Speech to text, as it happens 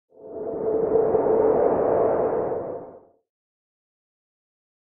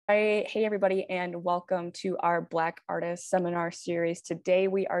Hey everybody, and welcome to our BlkArtist seminar series. Today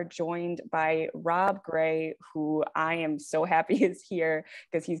we are joined by Rob Gray, who I am so happy is here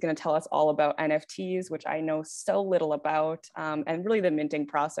because he's going to tell us all about NFTs, which I know so little about, and really the minting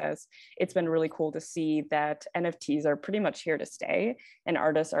process. It's been really cool to see that NFTs are pretty much here to stay, and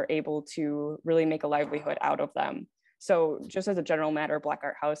artists are able to really make a livelihood out of them. So just as a general matter,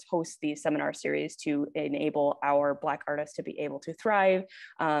 BlkArthouse hosts these seminar series to enable our Black artists to be able to thrive,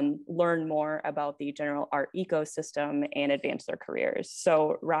 learn more about the general art ecosystem, and advance their careers.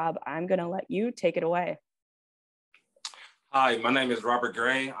 So Rob, I'm gonna let you take it away. Hi, my name is Robert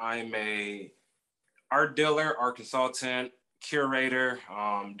Gray. I'm a art dealer, art consultant, curator,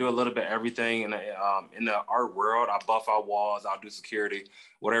 do a little bit of everything in the art world. I buff out walls, I'll do security,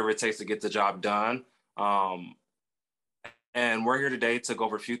 whatever it takes to get the job done. And we're here today to go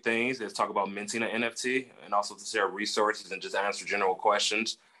over a few things. Let's talk about minting an NFT and also to share resources and just answer general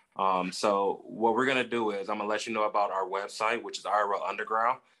questions. So what we're gonna do is I'm gonna let you know about our website, which is IRL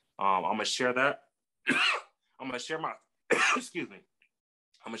Underground. I'm gonna share that. I'm gonna share my, excuse me.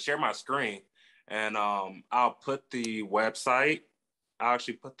 I'm gonna share my screen and I'll put the website, I'll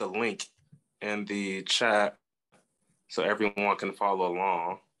actually put the link in the chat so everyone can follow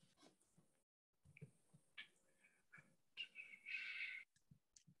along.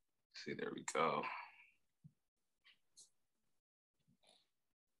 See, there we go.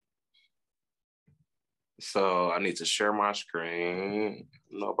 So I need to share my screen.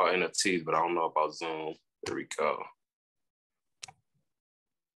 I know about NFTs, but I don't know about Zoom. There we go.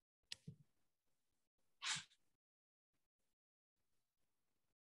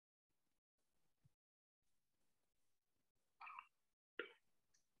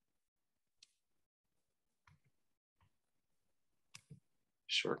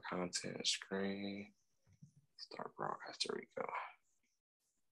 Short content screen. Start broadcast. There we go.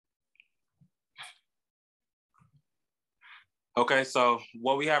 Okay, so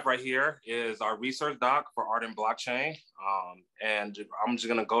what we have right here is our research doc for art and blockchain. And I'm just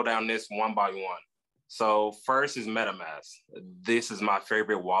gonna go down this one by one. So first is MetaMask. This is my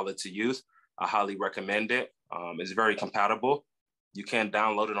favorite wallet to use. I highly recommend it. It's very compatible. You can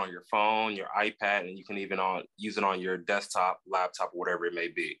download it on your phone, your iPad, and you can even use it on your desktop, laptop, whatever it may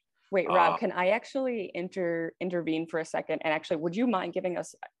be. Wait, Rob, can I actually intervene for a second? And actually, would you mind giving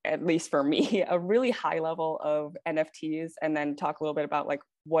us, at least for me, a really high level of NFTs, and then talk a little bit about like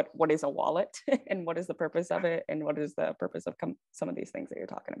what is a wallet and what is the purpose of it, and what is the purpose of some of these things that you're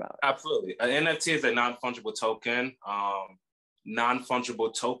talking about? Absolutely. An NFT is a non-fungible token.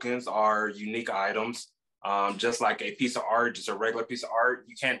 Non-fungible tokens are unique items. Just like a piece of art, just a regular piece of art,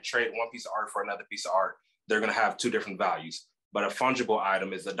 you can't trade one piece of art for another piece of art. They're going to have two different values. But a fungible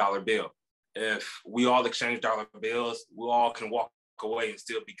item is a dollar bill. If we all exchange dollar bills, we all can walk away and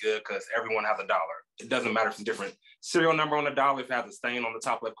still be good because everyone has a dollar. It doesn't matter if it's a different serial number on the dollar. If it has a stain on the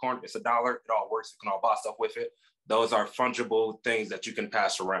top left corner, it's a dollar. It all works. You can all buy stuff with it. Those are fungible things that you can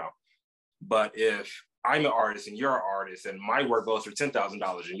pass around. But if I'm an artist and you're an artist and my work goes for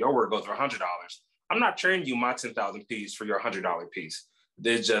 $10,000 and your work goes for $100, I'm not trading you my 10,000 piece for your $100 piece.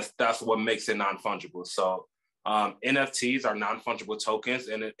 That's what makes it non-fungible. So NFTs are non-fungible tokens,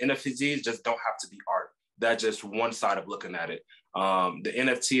 and NFTs just don't have to be art. That's just one side of looking at it. The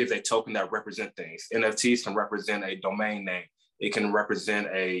NFT is a token that represents things. NFTs can represent a domain name. It can represent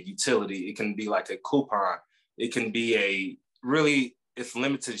a utility. It can be like a coupon. It can be it's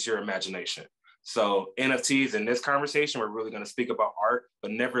limited to your imagination. So NFTs in this conversation, we're really going to speak about art,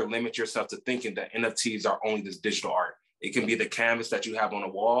 but never limit yourself to thinking that NFTs are only this digital art. It can be the canvas that you have on a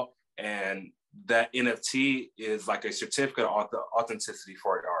wall, and that NFT is like a certificate of authenticity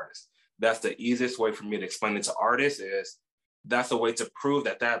for an artist. That's the easiest way for me to explain it to artists is that's a way to prove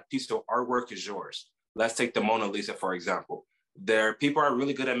that that piece of artwork is yours. Let's take the Mona Lisa, for example. People are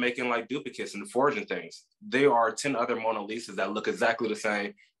really good at making like duplicates and forging things. There are 10 other Mona Lisas that look exactly the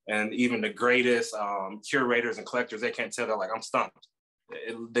same. And even the greatest curators and collectors, they can't tell. They're like, I'm stumped.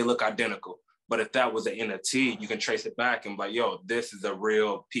 They look identical. But if that was an NFT, you can trace it back and be like, yo, this is a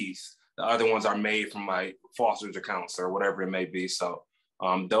real piece. The other ones are made from like Foster's accounts or whatever it may be. So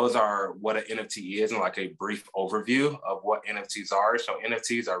those are what an NFT is and like a brief overview of what NFTs are. So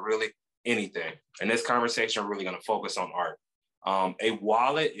NFTs are really anything. In this conversation, we're really going to focus on art. A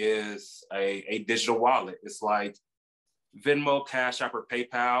wallet is a digital wallet. It's like Venmo, Cash App, or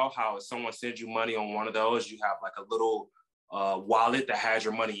PayPal. How if someone sends you money on one of those, you have like a little wallet that has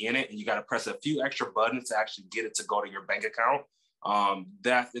your money in it, and you got to press a few extra buttons to actually get it to go to your bank account.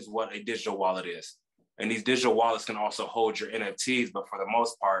 That is what a digital wallet is. And these digital wallets can also hold your NFTs, but for the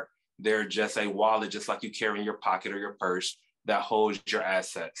most part, they're just a wallet, just like you carry in your pocket or your purse. that holds your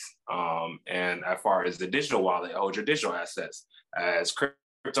assets. And as far as the digital wallet, it holds your digital assets as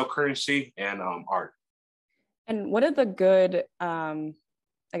cryptocurrency and art. And what are the good, I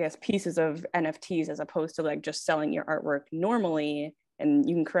guess, pieces of NFTs as opposed to like just selling your artwork normally? And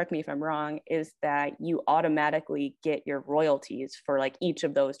you can correct me if I'm wrong, is that you automatically get your royalties for like each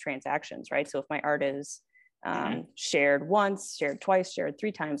of those transactions, right? So if my art is shared once, shared twice, shared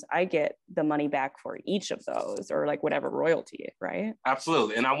 3 times, I get the money back for each of those, or like whatever royalty, right?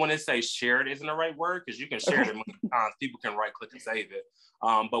 Absolutely. And I want to say shared isn't the right word, because you can share it multiple times. People can right click and save it.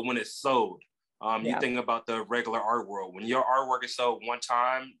 But when it's sold, you think about the regular art world. When your artwork is sold one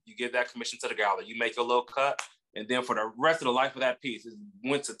time, you give that commission to the gallery. You make a little cut. And then for the rest of the life of that piece, it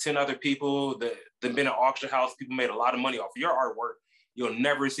went to 10 other people. They've been an auction house. People made a lot of money off of your artwork. You'll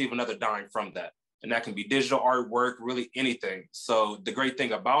never receive another dime from that. And that can be digital artwork, really anything. So the great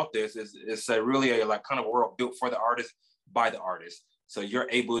thing about this is it's really a like kind of world built for the artist, by the artist. So you're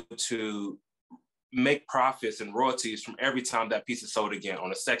able to make profits and royalties from every time that piece is sold again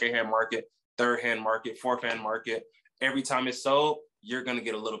on a secondhand market, third-hand market, fourth-hand market. Every time it's sold, you're going to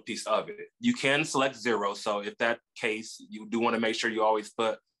get a little piece of it. You can select 0. So if that case, you do want to make sure you always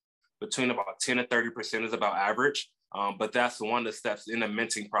put between about 10 and 30% is about average. But that's one of the steps in the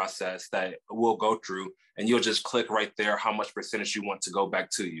minting process that we'll go through, and you'll just click right there how much percentage you want to go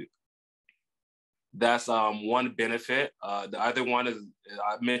back to you. That's one benefit. The other one is,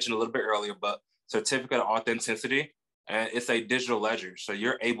 I mentioned a little bit earlier, but certificate of authenticity, and it's a digital ledger. So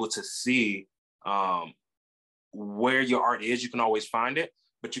you're able to see where your art is. You can always find it,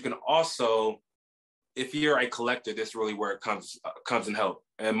 but you can also, if you're a collector, this is really where it comes in help.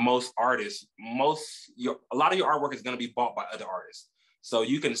 And most artists, a lot of your artwork is going to be bought by other artists. So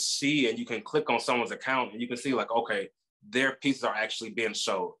you can see, and you can click on someone's account, and you can see like, okay, their pieces are actually being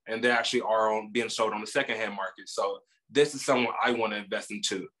sold, and they actually are being sold on the secondhand market. So this is someone I want to invest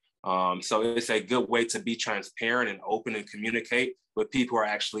into. So it's a good way to be transparent and open and communicate with people who are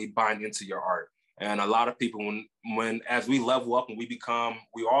actually buying into your art. And a lot of people, when as we level up and we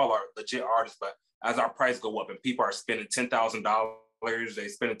all are legit artists, but as our price go up and people are spending $10,000, they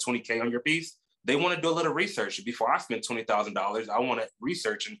spending $20K on your piece, they want to do a little research. Before I spend $20,000, I want to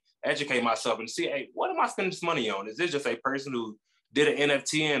research and educate myself and see, hey, what am I spending this money on? Is this just a person who did an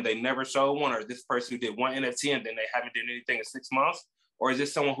NFT and they never sold one, or this person who did one NFT and then they haven't done anything in 6 months? Or is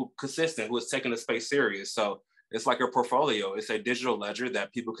this someone who consistent, who is taking the space serious? So it's like a portfolio. It's a digital ledger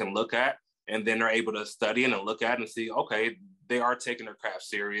that people can look at, and then they're able to study it and look at it and see, okay, they are taking their craft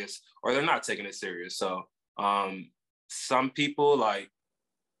serious, or they're not taking it serious. So some people, like,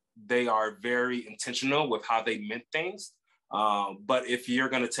 they are very intentional with how they mint things. But if you're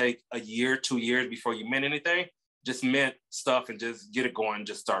going to take a year, 2 years before you mint anything, just mint stuff and just get it going,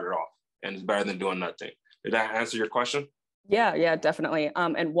 just start it off. And it's better than doing nothing. Did that answer your question? Yeah, definitely.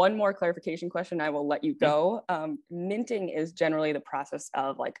 And one more clarification question, I will let you go. Minting is generally the process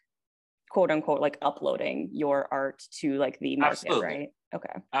of like, quote unquote, like uploading your art to like the market, Absolutely. Right?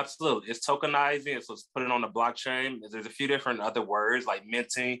 Okay. Absolutely. It's tokenizing. So it's putting it on the blockchain. There's a few different other words like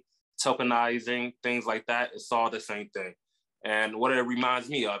minting, tokenizing, things like that. It's all the same thing. And what it reminds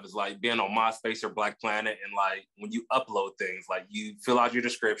me of is like being on MySpace or Black Planet, and like when you upload things, like you fill out your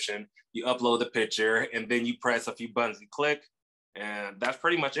description, you upload the picture, and then you press a few buttons and click. And that's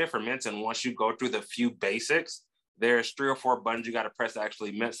pretty much it for minting. Once you go through the few basics, there's 3 or 4 buttons you got to press to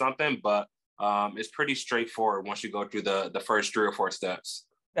actually mint something, but it's pretty straightforward once you go through the first 3 or 4 steps.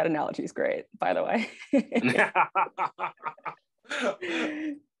 That analogy is great, by the way.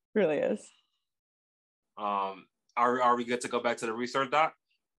 Really is. Are we good to go back to the research doc?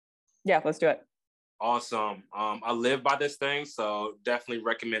 Yeah, let's do it. Awesome. I live by this thing, so definitely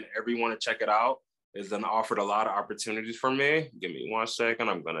recommend everyone to check it out. It's been offered a lot of opportunities for me. Give me 1 second.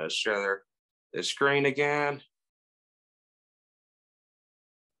 I'm going to share the screen again.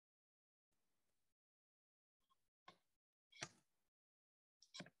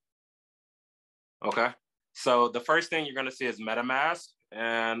 Okay. So the first thing you're going to see is MetaMask,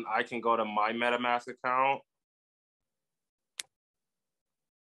 and I can go to my MetaMask account.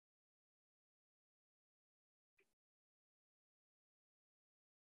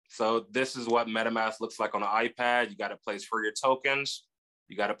 So this is what MetaMask looks like on an iPad. You got a place for your tokens.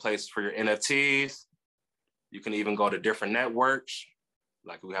 You got a place for your NFTs. You can even go to different networks.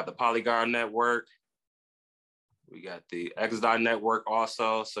 Like we have the Polygon network. We got the XDOT network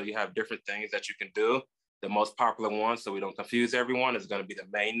also. So you have different things that you can do. The most popular one, so we don't confuse everyone, is going to be the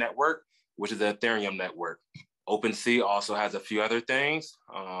main network, which is the Ethereum network. OpenSea also has a few other things.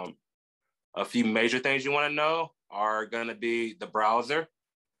 A few major things you want to know are going to be the browser.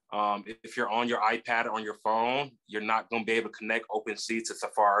 If you're on your iPad or on your phone, you're not going to be able to connect OpenSea to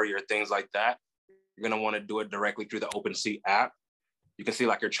Safari or things like that. You're going to want to do it directly through the OpenSea app. You can see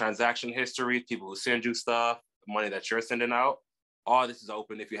like your transaction history, people who send you stuff, the money that you're sending out. All this is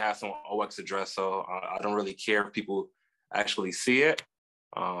open if you have some OX address. So I don't really care if people actually see it.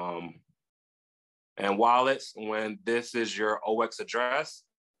 And wallets, when this is your OX address,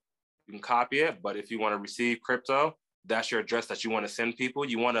 you can copy it. But if you want to receive crypto, that's your address that you want to send people.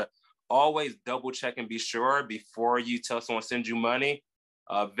 You want to always double check and be sure before you tell someone to send you money.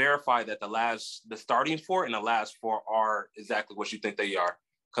 Verify that the starting four and the last four are exactly what you think they are.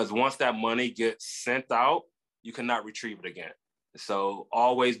 Because once that money gets sent out, you cannot retrieve it again. So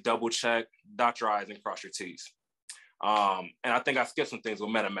always double check, dot your I's and cross your T's. And I think I skipped some things with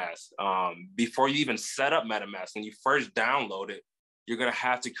MetaMask. Before you even set up MetaMask, when you first download it, you're going to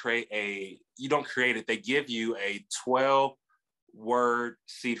have to you don't create it. They give you a 12-word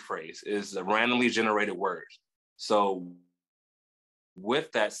seed phrase. It's a randomly generated word. So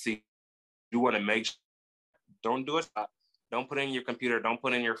with that seed, you want to make sure, don't do it. Don't put it in your computer. Don't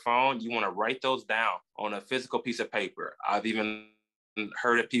put it in your phone. You want to write those down on a physical piece of paper. I've even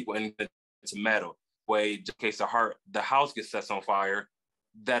heard of people into metal. Way, in case the house gets set on fire,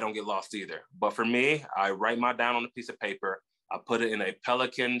 that don't get lost either. But for me, I write my down on a piece of paper. I put it in a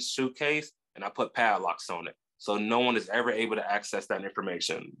Pelican suitcase and I put padlocks on it. So no one is ever able to access that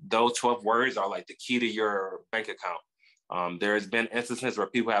information. Those 12 words are like the key to your bank account. There has been instances where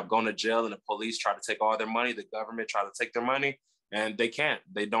people have gone to jail and the police try to take all their money, the government try to take their money, and they can't.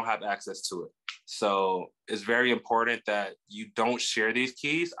 They don't have access to it. So it's very important that you don't share these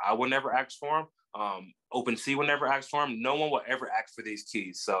keys. I will never ask for them. OpenSea will never ask for them. No one will ever ask for these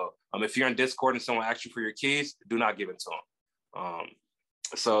keys. So if you're in Discord and someone asks you for your keys, do not give it to them.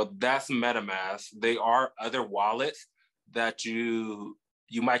 So that's MetaMask. There are other wallets that you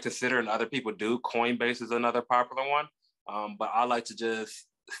might consider and other people do. Coinbase is another popular one. But I like to just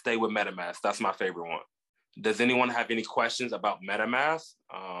stay with MetaMask. That's my favorite one. Does anyone have any questions about MetaMask?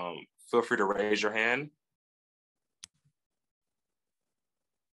 Feel free to raise your hand.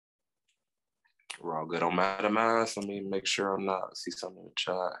 We're all good on MetaMask. Let me make sure I'm not see something in the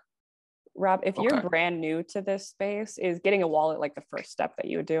chat. Rob, if you're brand new to this space, is getting a wallet like the first step that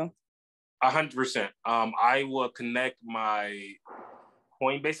you would do? 100%. I will connect my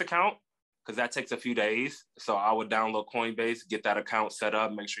Coinbase account because that takes a few days. So I would download Coinbase, get that account set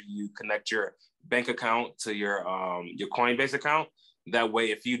up, make sure you connect your bank account to your Coinbase account. That way,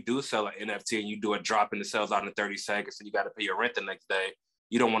 if you do sell an NFT and you do a drop and it sells out in 30 seconds and you got to pay your rent the next day,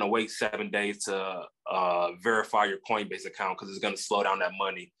 you don't want to wait 7 days to verify your Coinbase account because it's going to slow down that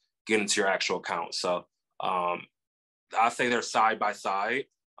money get into your actual account. So I say they're side by side.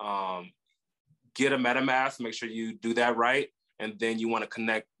 Get a MetaMask, make sure you do that right. And then you want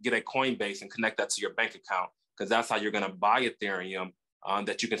to get a Coinbase and connect that to your bank account because that's how you're going to buy Ethereum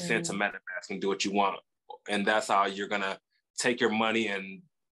that you can send to MetaMask and do what you want. And that's how you're going to take your money and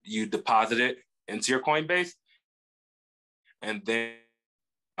you deposit it into your Coinbase and then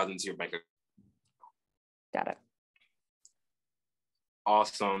into your bank account. Got it.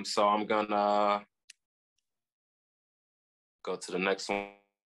 Awesome. So I'm going to go to the next one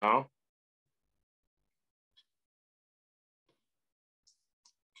now.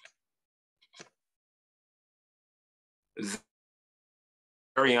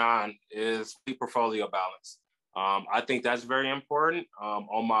 Zerion is the portfolio balance. I think that's very important.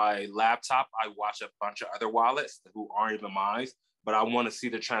 On my laptop, I watch a bunch of other wallets who aren't even mine, but I want to see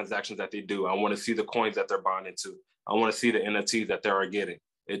the transactions that they do. I want to see the coins that they're buying into. I want to see the NFTs that they are getting.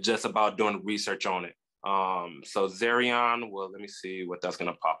 It's just about doing research on it. So Zerion, well, let me see what that's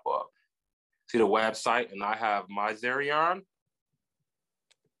going to pop up. See the website, and I have my Zerion.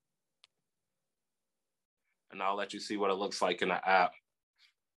 And I'll let you see what it looks like in the app.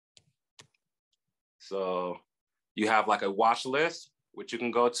 So you have like a watch list, which you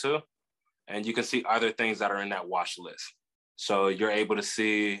can go to, and you can see other things that are in that watch list. So you're able to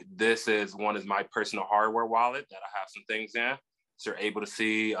see one is my personal hardware wallet that I have some things in. So you're able to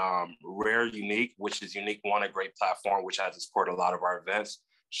see Rare Unique, which is Unique One, a great platform, which has supported a lot of our events.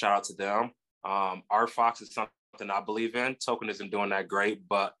 Shout out to them. ArtFox is something I believe in. Token isn't doing that great,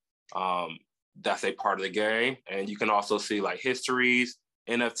 but that's a part of the game. And you can also see like histories,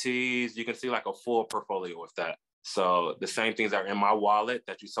 NFTs. You can see like a full portfolio with that. So the same things that are in my wallet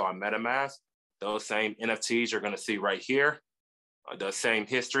that you saw in MetaMask, those same NFTs you're going to see right here. The same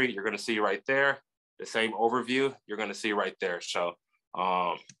history you're going to see right there. The same overview you're going to see right there. So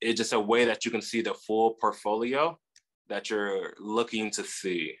it's just a way that you can see the full portfolio that you're looking to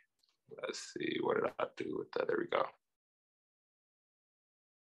see. Let's see, what did I do with that? There we go.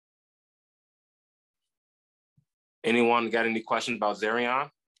 Anyone got any questions about Zerion?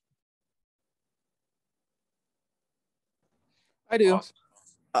 I do.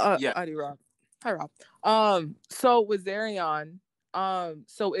 Awesome. Yeah, I do, Rob. Hi, Rob. So with Zerion,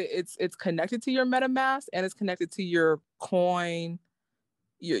 so it's connected to your MetaMask and it's connected to your coin,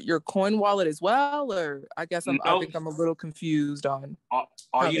 your coin wallet as well, or I guess I think I'm a little confused on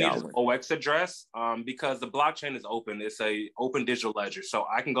all you need is OX address, because the blockchain is open. It's a open digital ledger, so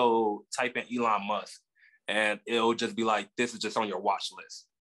I can go type in Elon Musk, and it'll just be like, this is just on your watch list.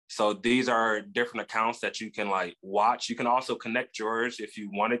 So these are different accounts that you can like watch. You can also connect yours if you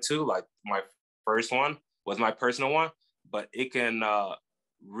wanted to. Like my first one was my personal one, but it can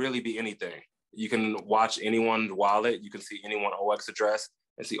really be anything. You can watch anyone's wallet. You can see anyone's OX address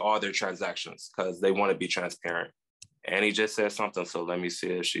and see all their transactions because they want to be transparent. Annie just said something, so let me see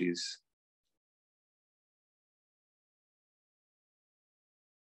if she's...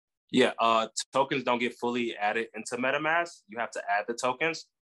 Yeah, tokens don't get fully added into MetaMask. You have to add the tokens,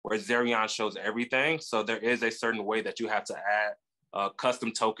 where Zerion shows everything. So there is a certain way that you have to add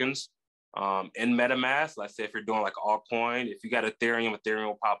custom tokens in MetaMask. Let's say if you're doing like altcoin, if you got Ethereum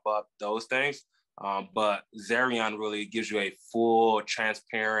will pop up, those things. But Zerion really gives you a full,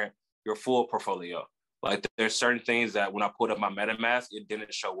 transparent, your full portfolio. Like there's certain things that when I put up my MetaMask, it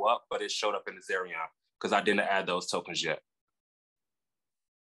didn't show up, but it showed up in the Zerion because I didn't add those tokens yet.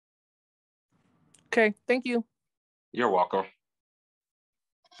 Okay, thank you. You're welcome.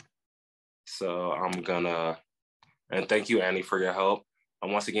 So I'm gonna, and thank you, Annie, for your help.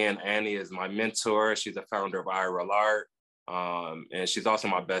 And once again, Annie is my mentor. She's the founder of IRL Art. And she's also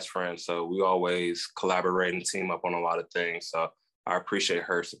my best friend. So we always collaborate and team up on a lot of things. So I appreciate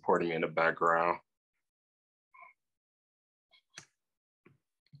her supporting me in the background.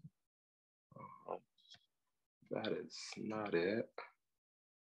 That is not it.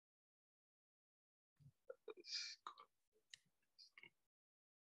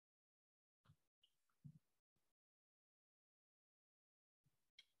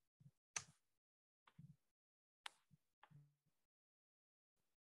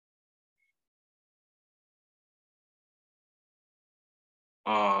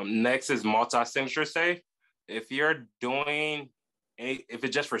 Next is multi-signature safe. If you're doing, if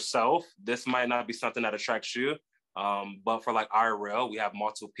it's just for self, this might not be something that attracts you. But for like IRL, we have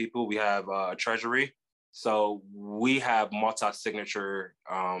multiple people. We have a treasury. So we have multi-signature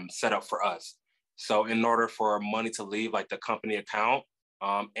set up for us. So in order for money to leave like the company account,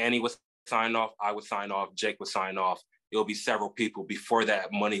 Annie would sign off, I would sign off, Jake would sign off. It'll be several people before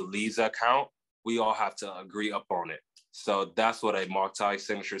that money leaves the account. We all have to agree up on it. So that's what a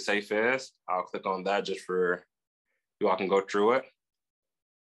multi-signature safe is. I'll click on that just for you all can go through it.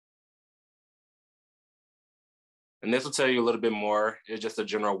 And this will tell you a little bit more. It's just a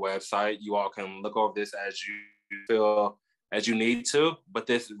general website. You all can look over this as you feel, as you need to, but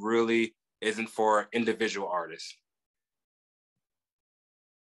this really isn't for individual artists.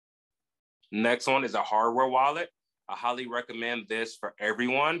 Next one is a hardware wallet. I highly recommend this for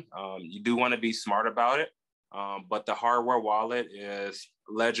everyone. You do want to be smart about it. But the hardware wallet is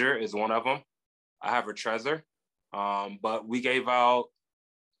Ledger is one of them. I have a Trezor, but we gave out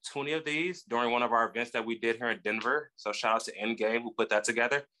 20 of these during one of our events that we did here in Denver. So shout out to Endgame who put that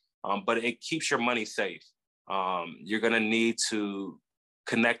together. But it keeps your money safe. You're gonna need to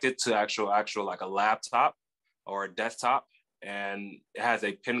connect it to actual like a laptop or a desktop, and it has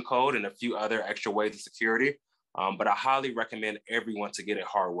a PIN code and a few other extra ways of security. But I highly recommend everyone to get a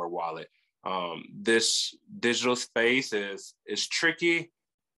hardware wallet. This digital space is tricky.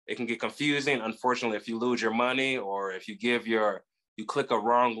 It can get confusing. Unfortunately, if you lose your money or if you click a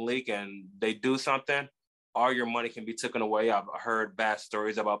wrong link and they do something, all your money can be taken away. I've heard bad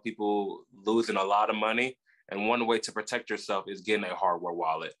stories about people losing a lot of money. And one way to protect yourself is getting a hardware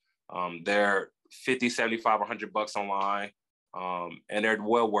wallet. They're 50, 75, $100 online. And they're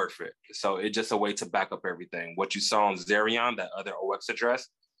well worth it. So it's just a way to back up everything. What you saw on Zerion, that other OX address,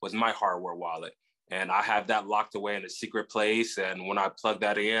 was my hardware wallet. And I have that locked away in a secret place. And when I plug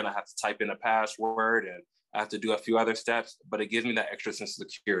that in, I have to type in a password and I have to do a few other steps, but it gives me that extra sense of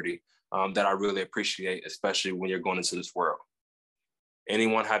security that I really appreciate, especially when you're going into this world.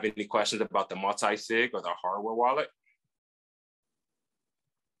 Anyone have any questions about the multi-sig or the hardware wallet?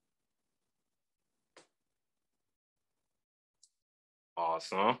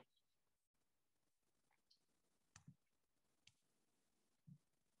 Awesome.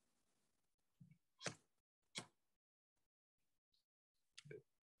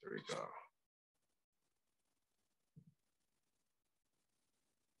 There we go.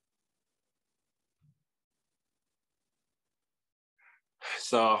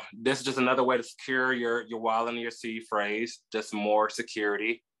 So this is just another way to secure your wallet and your seed phrase, just more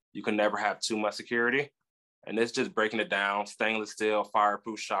security. You can never have too much security. And it's just breaking it down, stainless steel,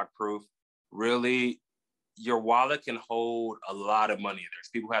 fireproof, shockproof. Really, your wallet can hold a lot of money. There's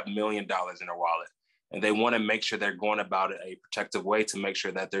people who have $1 million in their wallet, and they want to make sure they're going about it a protective way to make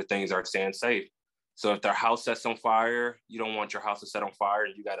sure that their things are staying safe. So if their house sets on fire, you don't want your house to set on fire,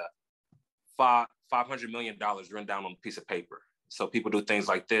 and you got a $500 million written down on a piece of paper. So people do things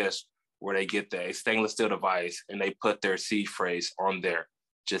like this, where they get a stainless steel device and they put their seed phrase on there,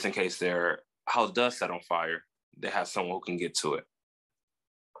 just in case their house does set on fire. They have someone who can get to it.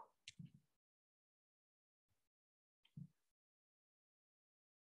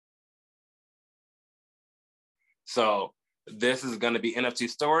 So this is going to be NFT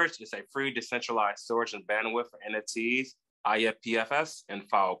storage. It's a free decentralized storage and bandwidth for NFTs, IFPFS, and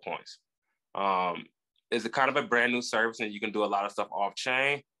Filecoins. It's a kind of a brand new service, and you can do a lot of stuff off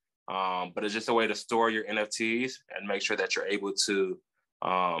chain, but it's just a way to store your NFTs and make sure that you're able to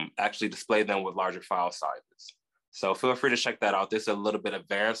actually display them with larger file sizes. So feel free to check that out. This is a little bit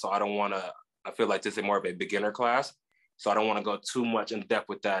advanced, so I feel like this is more of a beginner class, so I don't want to go too much in depth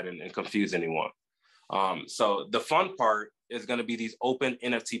with that and confuse anyone. So the fun part is going to be these open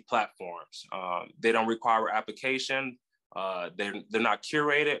NFT platforms. They don't require application. They're not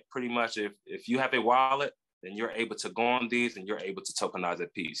curated. Pretty much if you have a wallet, then you're able to go on these and you're able to tokenize a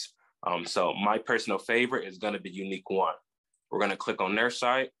piece. So my personal favorite is going to be Unique One. We're going to click on their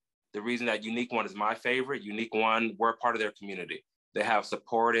site. The reason that Unique One is my favorite, Unique One, we're part of their community. They have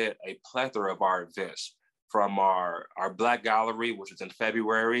supported a plethora of our events. From our Black Gallery, which was in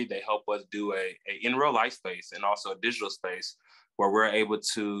February. They help us do a in real life space and also a digital space where we're able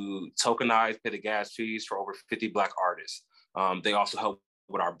to tokenize, pay the gas fees for over 50 Black artists. They also help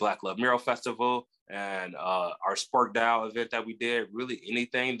with our Black Love Mural Festival and our Spork DAO event that we did. Really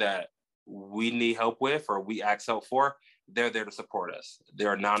anything that we need help with or we ask help for, they're there to support us.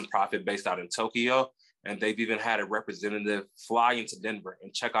 They're a nonprofit based out in Tokyo. And they've even had a representative fly into Denver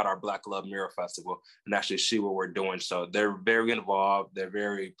and check out our Black Love Mural Festival and actually see what we're doing. So they're very involved. They're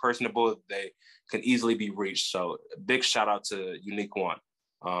very personable. They can easily be reached. So big shout out to Unique One.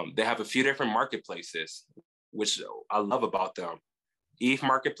 They have a few different marketplaces, which I love about them. ETH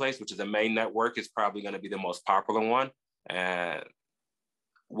Marketplace, which is the main network, is probably going to be the most popular one. And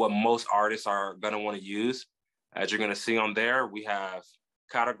what most artists are going to want to use. As you're going to see on there, we have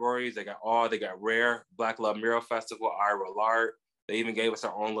categories. They got rare, Black Love Mural Festival, IRL art. They even gave us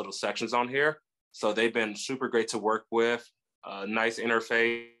our own little sections on here. So they've been super great to work with, nice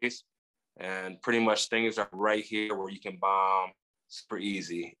interface, and pretty much things are right here where you can bomb super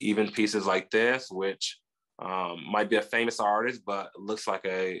easy. Even pieces like this, which might be a famous artist, but looks like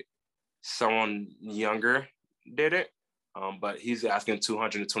someone younger did it. But he's asking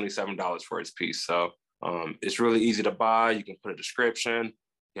 $227 for his piece. So it's really easy to buy. You can put a description,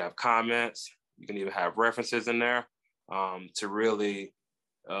 you have comments, you can even have references in there to really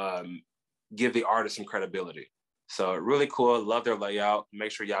give the artist some credibility. So really cool, love their layout.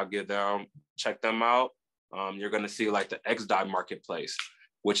 Make sure y'all check them out. You're gonna see like the XDOT marketplace,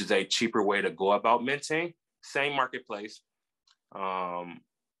 which is a cheaper way to go about minting. Same marketplace. And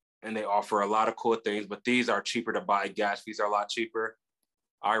they offer a lot of cool things, but these are cheaper to buy. Gas fees are a lot cheaper.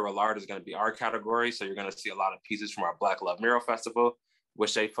 IRL art is going to be our category. So you're going to see a lot of pieces from our Black Love Mural Festival,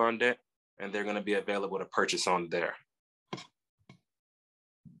 which they funded, and they're going to be available to purchase on there.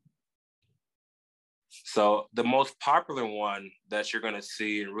 So the most popular one that you're going to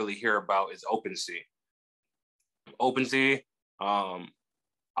see and really hear about is OpenSea. OpenSea,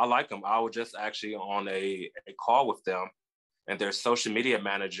 I like them. I was just actually on a call with them, and their social media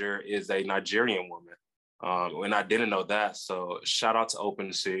manager is a Nigerian woman. And I didn't know that. So shout out to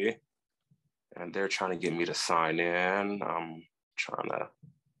OpenSea. And they're trying to get me to sign in. I'm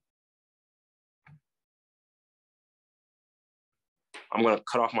going to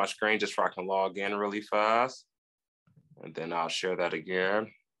cut off my screen just so I can log in really fast. And then I'll share that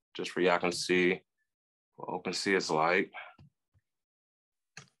again, just for y'all can see what OpenSea is like.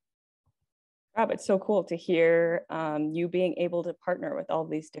 Rob, it's so cool to hear you being able to partner with all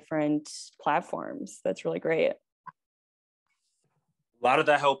these different platforms. That's really great. A lot of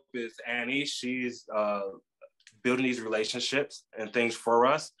that help is Annie. She's building these relationships and things for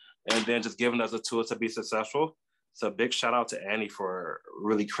us, and then just giving us the tools to be successful. So big shout out to Annie for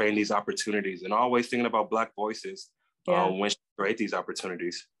really creating these opportunities and always thinking about Black voices when she creates these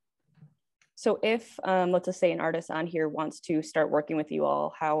opportunities. So if, let's just say an artist on here wants to start working with you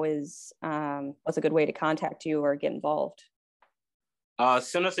all, what's a good way to contact you or get involved?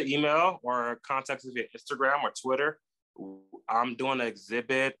 Send us an email or contact us via Instagram or Twitter. I'm doing an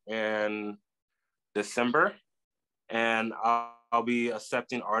exhibit in December, and I'll be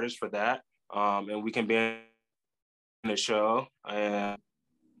accepting artists for that. And we can be in the show. And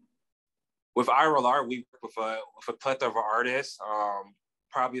with Iral Art, we work with a plethora of artists.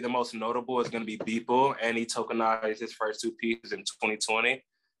 Probably the most notable is going to be Beeple, and he tokenized his first 2 pieces in 2020.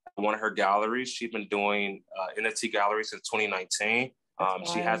 One of her galleries. She's been doing NFT galleries since 2019.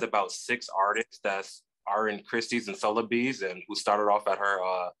 She has about 6 artists that are in Christie's and Sotheby's, and who started off at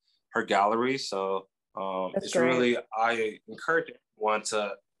her gallery. So it's great. Really, I encourage everyone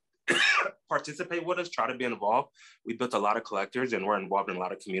to participate with us, try to be involved. We built a lot of collectors, and we're involved in a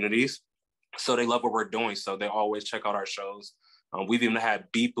lot of communities. So they love what we're doing. So they always check out our shows. We've even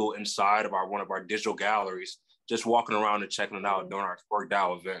had people inside of one of our digital galleries, just walking around and checking it out during our Work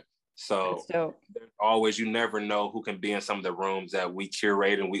DAO event. So always, you never know who can be in some of the rooms that we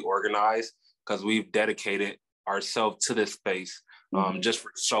curate and we organize, because we've dedicated ourselves to this space just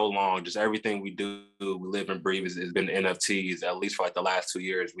for so long. Just everything we do, we live and breathe has been NFTs. At least for like the last 2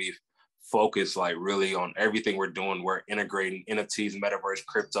 years, we've focused like really on everything we're doing. We're integrating NFTs, metaverse,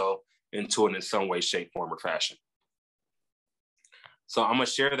 crypto into it in some way, shape, form, or fashion. So I'm gonna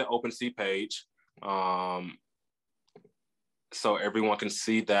share the OpenSea page so everyone can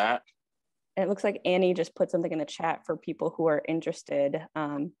see that. It looks like Annie just put something in the chat for people who are interested.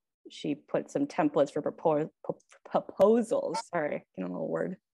 She put some templates for proposals. Sorry, you know, a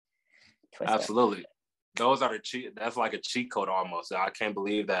word. Absolutely. Those are the cheat. That's like a cheat code almost. I can't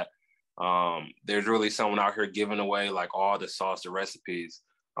believe that there's really someone out here giving away like all the sauce, the recipes.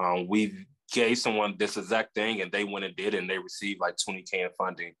 We gave someone this exact thing, and they went and did it, and they received like 20K in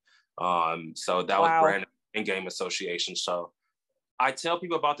funding. So that was brand in-game association. So I tell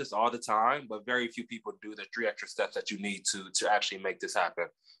people about this all the time, but very few people do the 3 extra steps that you need to actually make this happen.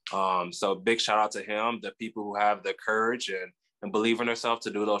 So big shout out to him, the people who have the courage and believe in themselves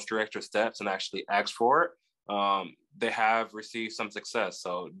to do those 3 extra steps and actually ask for it. They have received some success.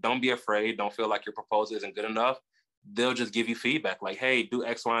 So don't be afraid. Don't feel like your proposal isn't good enough. They'll just give you feedback like, hey, do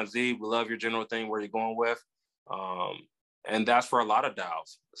X, Y, and Z. We love your general thing, where you're going with. And that's for a lot of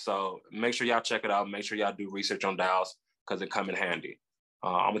DAOs. So make sure y'all check it out. Make sure y'all do research on DAOs, because it come in handy.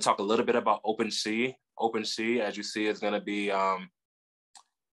 I'm gonna talk a little bit about OpenSea. OpenSea, as you see, is gonna be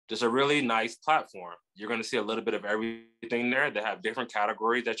just a really nice platform. You're gonna see a little bit of everything there. They have different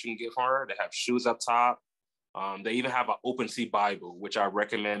categories that you can get from her. They have shoes up top. They even have an OpenSea Bible, which I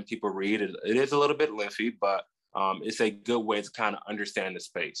recommend people read. It is a little bit lengthy, but it's a good way to kind of understand the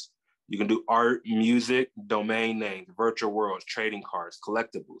space. You can do art, music, domain names, virtual worlds, trading cards,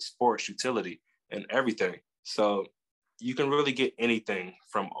 collectibles, sports, utility, and everything. So you can really get anything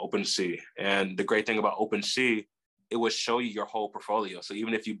from OpenSea. And the great thing about OpenSea, it will show you your whole portfolio. So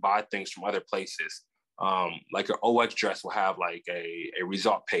even if you buy things from other places, like your OX dress will have like a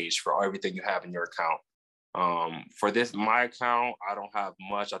result page for everything you have in your account. For my account, I don't have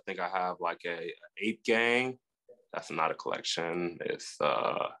much. I think I have like a Ape Gang. That's not a collection. It's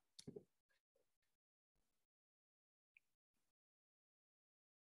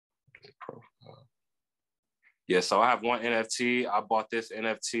yeah, so I have one NFT. I bought this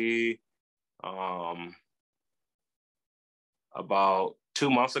NFT about 2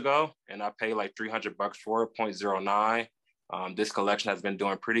 months ago, and I paid like $300 for it, 0.09. This collection has been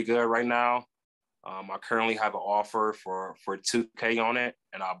doing pretty good right now. I currently have an offer for 2K on it,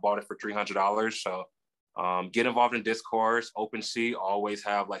 and I bought it for $300. So get involved in Discord. OpenSea always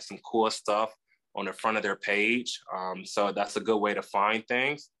have like some cool stuff on the front of their page. So that's a good way to find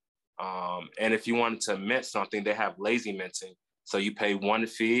things. And if you wanted to mint something, they have lazy minting. So you pay one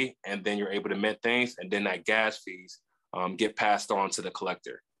fee, and then you're able to mint things, and then that gas fees get passed on to the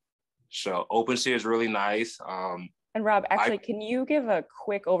collector. So OpenSea is really nice. And Rob, actually, can you give a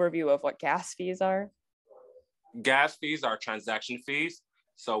quick overview of what gas fees are? Gas fees are transaction fees.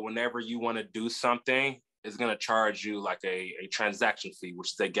 So whenever you want to do something, it's going to charge you like a transaction fee,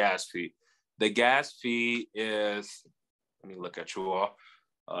 which is a gas fee. The gas fee is, let me look at you all.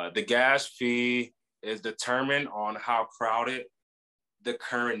 The gas fee is determined on how crowded the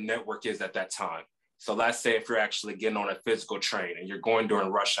current network is at that time. So let's say if you're actually getting on a physical train and you're going during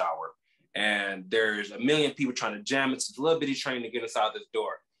rush hour, and there's a million people trying to jam into a little bitty train to get inside this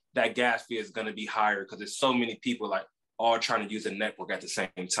door, that gas fee is going to be higher because there's so many people like all trying to use a network at the same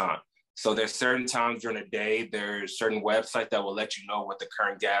time. So there's certain times during the day, there's certain websites that will let you know what the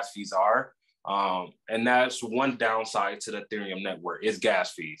current gas fees are. And that's one downside to the Ethereum network is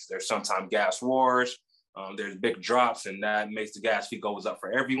gas fees. There's sometimes gas wars, there's big drops, and that makes the gas fee goes up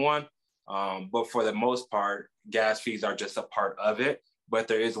for everyone. But for the most part, gas fees are just a part of it. but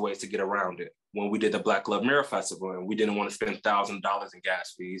there is ways to get around it. When we did the Black Love Mirror Festival and we didn't want to spend $1,000 in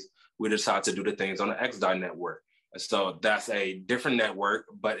gas fees, we decided to do the things on the XDOT network. So that's a different network,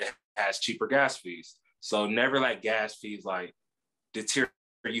 but it has cheaper gas fees. So never let gas fees like deter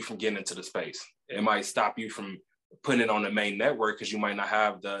you from getting into the space. It might stop you from putting it on the main network because you might not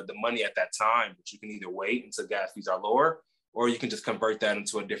have the money at that time, but you can either wait until gas fees are lower, or you can just convert that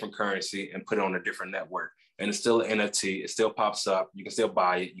into a different currency and put it on a different network. And it's still an NFT, it still pops up, you can still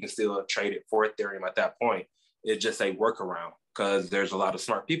buy it, you can still trade it for Ethereum at that point. It's just a workaround because there's a lot of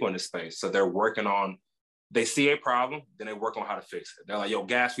smart people in this space. So they're working on, they see a problem, then they work on how to fix it. They're like, yo,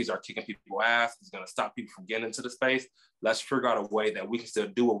 gas fees are kicking people ass. It's gonna stop people from getting into the space. Let's figure out a way that we can still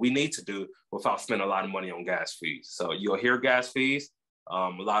do what we need to do without spending a lot of money on gas fees. So you'll hear gas fees. A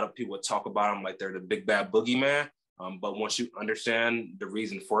lot of people talk about them like they're the big bad boogeyman. But once you understand the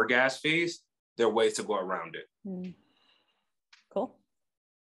reason for gas fees, there are ways to go around it. Cool.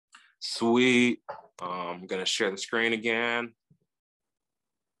 Sweet. I'm gonna share the screen again.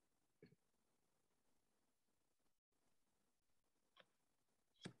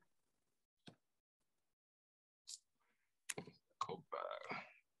 Go back.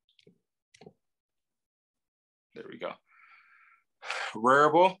 There we go.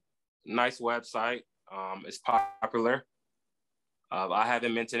 Rarible, nice website. It's popular. I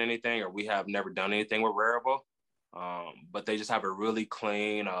haven't minted anything, or we have never done anything with Rarible, but they just have a really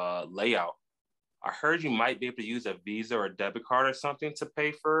clean layout. I heard you might be able to use a Visa or a debit card or something to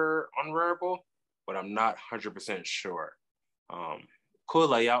pay for on Rarible, but I'm not 100% sure. Cool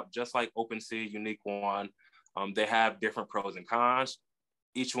layout, just like OpenSea, Unique One. They have different pros and cons.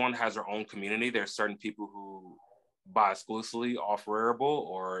 Each one has their own community. There's certain people who buy exclusively off Rarible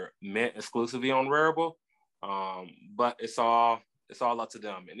or mint exclusively on Rarible, but it's all up to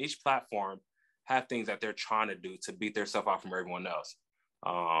them. And each platform have things that they're trying to do to beat themselves out from everyone else.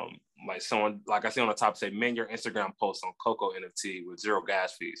 Like someone, like I see on the top, say, mint your Instagram post on Coco NFT with 0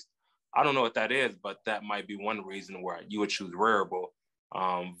 gas fees. I don't know what that is, but that might be one reason why you would choose Rarible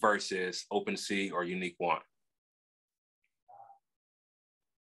versus OpenSea or Unique One.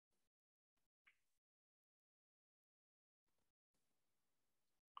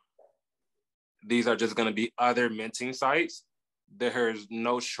 These are just going to be other minting sites. There's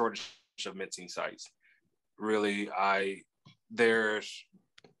no shortage of minting sites. Really, I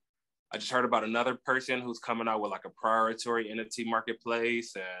just heard about another person who's coming out with like a proprietary NFT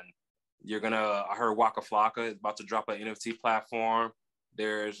marketplace, and I heard Waka Flocka is about to drop an NFT platform.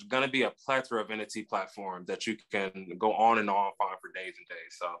 There's gonna be a plethora of NFT platforms that you can go on and on find for days and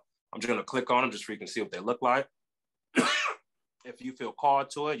days. So I'm just gonna click on them just so you can see what they look like. If you feel called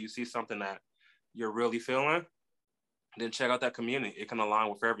to it, you see something that you're really feeling, then check out that community. It can align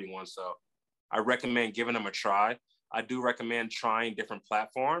with everyone. So I recommend giving them a try. I do recommend trying different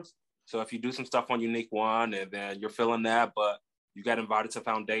platforms. So if you do some stuff on Unique One and then you're feeling that, but you got invited to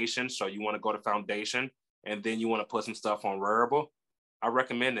Foundation, so you want to go to Foundation, and then you want to put some stuff on Rarible, I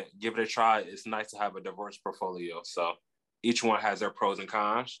recommend it. Give it a try. It's nice to have a diverse portfolio. So each one has their pros and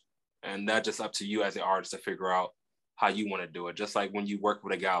cons, and that's just up to you as an artist to figure out how you want to do it. Just like when you work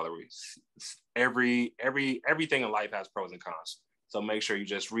with a gallery, everything in life has pros and cons. So make sure you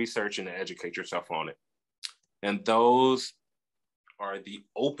just research and educate yourself on it. And those are the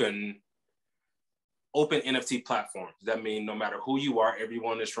open NFT platforms. That means no matter who you are,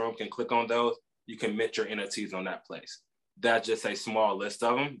 everyone in this room can click on those. You can mint your NFTs on that place. That's just a small list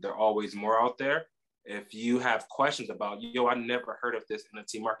of them. There are always more out there. If you have questions about, yo, I never heard of this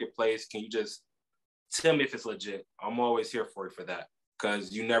NFT marketplace, can you just tell me if it's legit? I'm always here for you for that,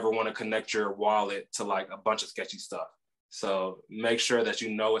 because you never want to connect your wallet to like a bunch of sketchy stuff. So make sure that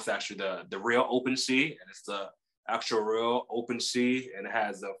you know it's actually the real OpenSea, and it's the actual real OpenSea, and it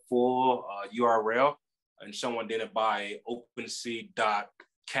has a full URL, and someone didn't buy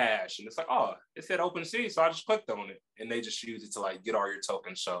OpenSea.cash, and it's like, oh, it said OpenSea, so I just clicked on it, and they just use it to like get all your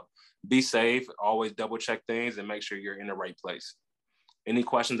tokens. So be safe, always double check things, and make sure you're in the right place. Any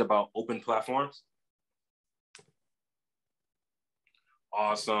questions about open platforms?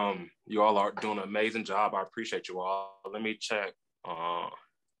 Awesome. You all are doing an amazing job. I appreciate you all. Let me check.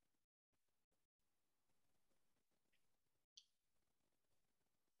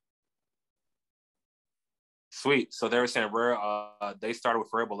 Sweet. So they were saying they started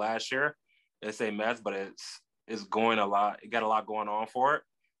with Rarible last year. It's a mess, but it's going a lot. It got a lot going on for it.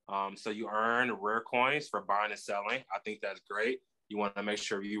 So you earn rare coins for buying and selling. I think that's great. You want to make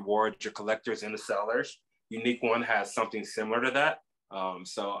sure you reward your collectors and the sellers. Unique One has something similar to that.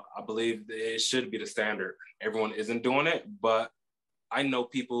 So I believe it should be the standard. Everyone isn't doing it, but I know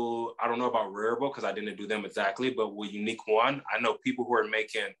people, I don't know about Rarible because I didn't do them exactly, but with Unique One, I know people who are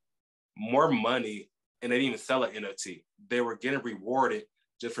making more money and they didn't even sell an NFT. They were getting rewarded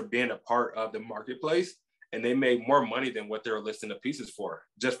just for being a part of the marketplace. And they made more money than what they were listing the pieces for,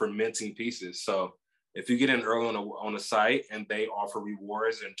 just for minting pieces. So if you get in early on a site and they offer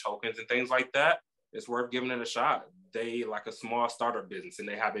rewards and tokens and things like that, it's worth giving it a shot. They like a small startup business and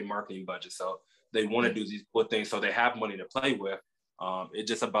they have a marketing budget. So they want to do these cool things. So they have money to play with. It's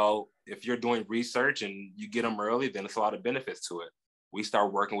just about, if you're doing research and you get them early, then it's a lot of benefits to it. We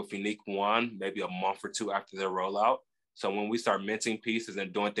start working with Unique One, maybe a month or two after their rollout. So when we start minting pieces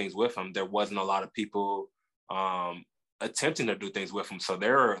and doing things with them, there wasn't a lot of people attempting to do things with them. So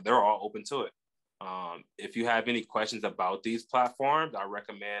they're all open to it. If you have any questions about these platforms, I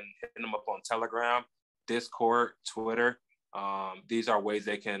recommend hitting them up on Telegram, Discord, Twitter. These are ways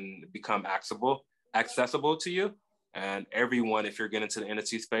they can become accessible to you. And everyone, if you're getting into the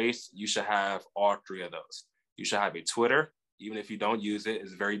NFT space, you should have all three of those. You should have a Twitter, even if you don't use it,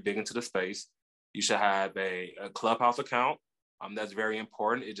 it's very big into the space. You should have a Clubhouse account. That's very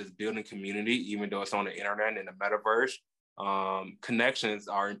important. It's just building community, even though it's on the internet and the metaverse. Connections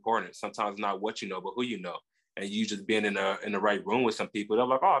are important. Sometimes not what you know, but who you know. And you just being in the right room with some people, they're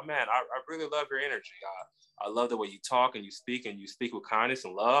like, oh man, I really love your energy. I love the way you talk and you speak with kindness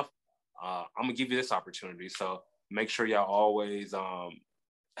and love. I'm gonna give you this opportunity. So make sure y'all always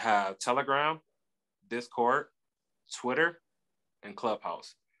have Telegram, Discord, Twitter, and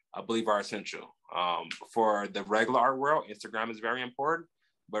Clubhouse. I believe are essential. For the regular art world, Instagram is very important,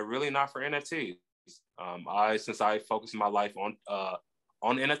 but really not for NFTs. Since I focus my life on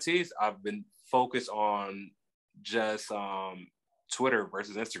NFTs, I've been focused on just Twitter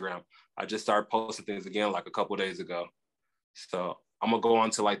versus Instagram. I just started posting things again like a couple of days ago. So I'm gonna go on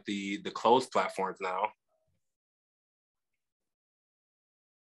to like the closed platforms now.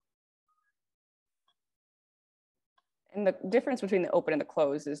 And the difference between the open and the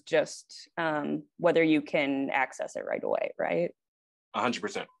closed is just whether you can access it right away, right?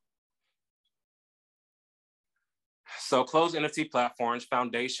 100%. So closed NFT platforms,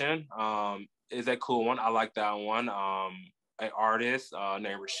 Foundation is a cool one. I like that one. An artist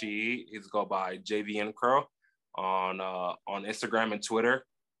named Rashid, he's go by JVN Crow on Instagram and Twitter.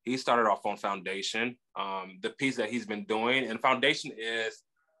 He started off on Foundation. The piece that he's been doing, and Foundation is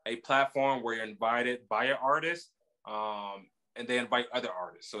a platform where you're invited by an artist and they invite other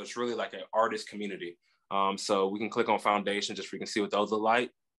artists. So it's really like an artist community. So we can click on Foundation just so we can see what those look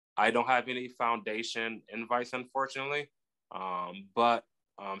like. I don't have any Foundation invites, unfortunately, but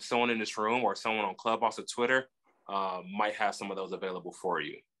someone in this room or someone on Clubhouse or Twitter might have some of those available for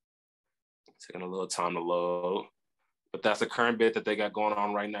you. It's taking a little time to load, but that's the current bid that they got going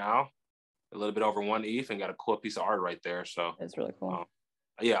on right now. A little bit over 1 ETH and got a cool piece of art right there. So it's really cool.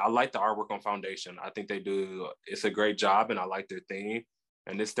 Yeah, I like the artwork on Foundation. I think it's a great job and I like their theme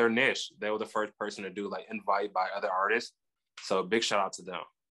and it's their niche. They were the first person to do like invite by other artists. So big shout out to them.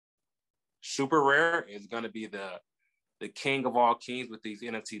 Super Rare is going to be the king of all kings with these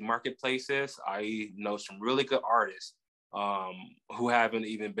NFT marketplaces. I know some really good artists who haven't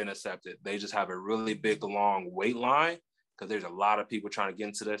even been accepted. They just have a really big, long wait line because there's a lot of people trying to get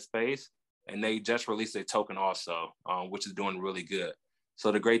into this space. And they just released a token also, which is doing really good.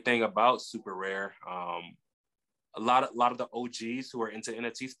 So the great thing about Super Rare, a lot of the OGs who are into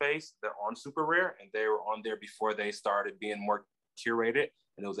NFT space, they're on Super Rare and they were on there before they started being more curated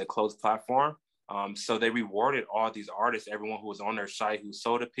and it was a closed platform. So they rewarded all these artists, everyone who was on their site, who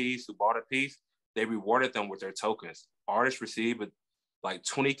sold a piece, who bought a piece, they rewarded them with their tokens. Artists received like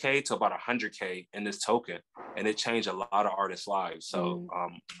 20K to about 100K in this token, and it changed a lot of artists' lives. So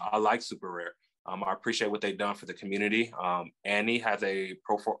I like Super Rare. I appreciate what they've done for the community. Annie has a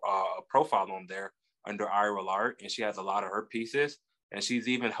profile on there under Ira Art, and she has a lot of her pieces, and she's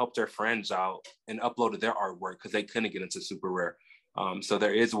even helped her friends out and uploaded their artwork because they couldn't get into Super Rare. So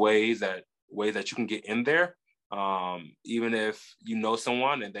there is ways that you can get in there. Even if you know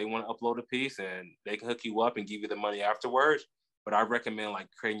someone and they want to upload a piece and they can hook you up and give you the money afterwards. But I recommend like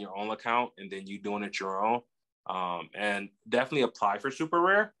creating your own account and then you doing it your own. And definitely apply for Super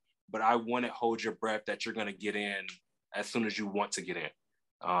Rare, but I wouldn't hold your breath that you're going to get in as soon as you want to get in.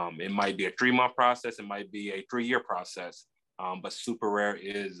 It might be a 3-month process. It might be a 3-year process. But Super Rare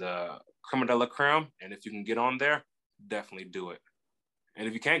is creme de la creme. And if you can get on there, definitely do it. And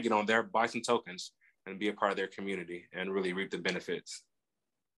if you can't get on there, buy some tokens and be a part of their community and really reap the benefits.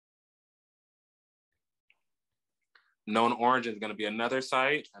 Known Orange is going to be another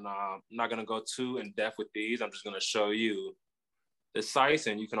site, and I'm not going to go too in depth with these. I'm just going to show you the sites,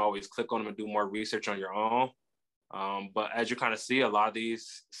 and you can always click on them and do more research on your own. But as you kind of see, a lot of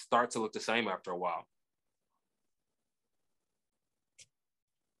these start to look the same after a while.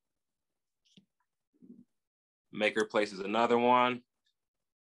 Maker Place is another one.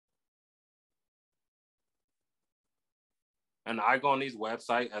 And I go on these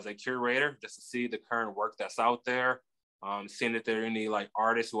websites as a curator just to see the current work that's out there, seeing if there are any like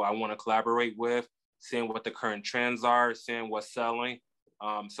artists who I want to collaborate with, seeing what the current trends are, seeing what's selling.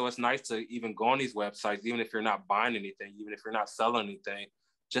 So it's nice to even go on these websites, even if you're not buying anything, even if you're not selling anything,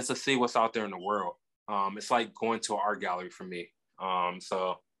 just to see what's out there in the world. It's like going to an art gallery for me.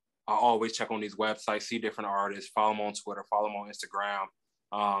 So I always check on these websites, see different artists, follow them on Twitter, follow them on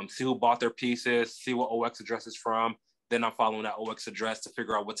Instagram, see who bought their pieces, see what OX address is from. Then I'm following that OX address to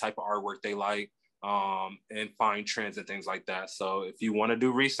figure out what type of artwork they like, and find trends and things like that. So if you want to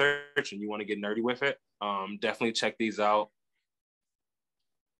do research and you want to get nerdy with it, definitely check these out.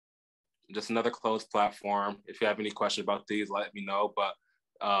 Just another closed platform. If you have any questions about these, let me know. But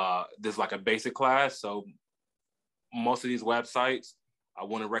this is like a basic class. So most of these websites, I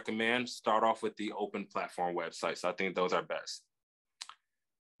want to recommend start off with the open platform websites. So I think those are best.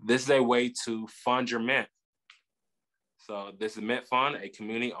 This is a way to fund your mint. So this is Mint Fund, a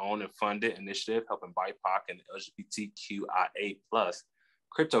community-owned and funded initiative helping BIPOC and LGBTQIA+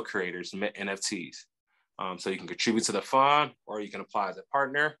 crypto creators mint NFTs. So you can contribute to the fund, or you can apply as a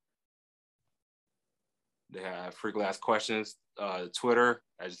partner. They have frequently asked questions. Twitter,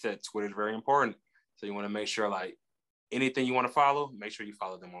 as you said, Twitter is very important. So you want to make sure, like, anything you want to follow, make sure you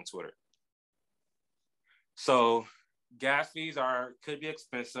follow them on Twitter. So gas fees could be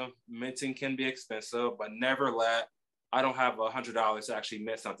expensive. Minting can be expensive, but never let, I don't have $100 to actually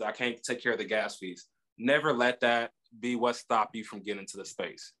mint something. I can't take care of the gas fees. Never let that be what stop you from getting into the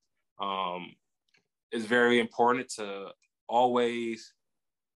space. It's very important to always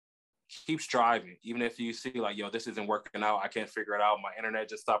keep striving, even if you see like, yo, this isn't working out. I can't figure it out. My internet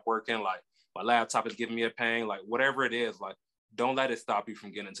just stopped working. Like my laptop is giving me a pain. Like whatever it is, like don't let it stop you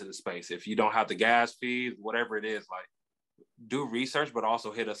from getting into the space. If you don't have the gas fees, whatever it is, like do research, but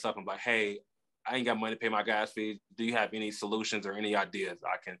also hit us up and be like, hey, I ain't got money to pay my gas fees. Do you have any solutions or any ideas?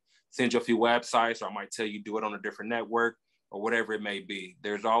 I can send you a few websites, or I might tell you do it on a different network or whatever it may be.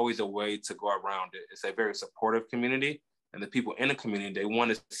 There's always a way to go around it. It's a very supportive community, and the people in the community, they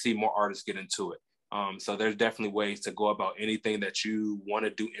want to see more artists get into it. So there's definitely ways to go about anything that you want to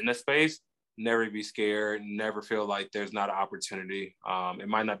do in the space. Never be scared. Never feel like there's not an opportunity. It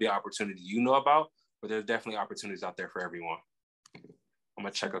might not be an opportunity you know about, but there's definitely opportunities out there for everyone. I'm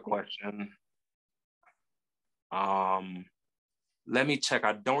gonna check a question. Let me check.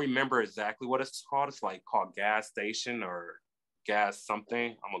 I don't remember exactly what it's called. It's like called gas station or gas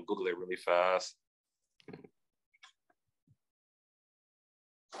something. I'm gonna Google it really fast.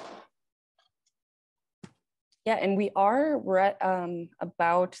 Yeah, and we're at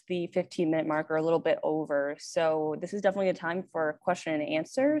about the 15-minute mark or a little bit over. So this is definitely a time for question and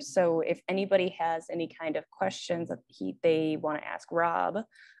answer. So if anybody has any kind of questions that they want to ask Rob,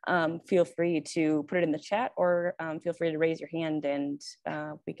 feel free to put it in the chat, or feel free to raise your hand and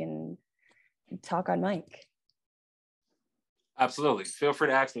we can talk on mic. Absolutely. Feel free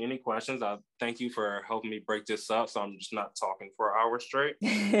to ask me any questions. Thank you for helping me break this up, so I'm just not talking for an hour straight.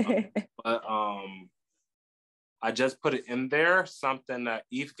 But I just put it in there, something at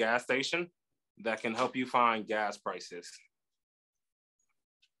ETH gas station that can help you find gas prices.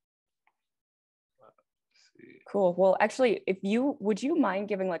 Cool. Well, actually, would you mind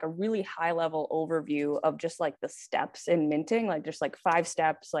giving like a really high level overview of just like the steps in minting, like just like 5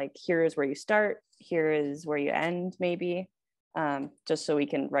 steps, like here is where you start, here is where you end, maybe, just so we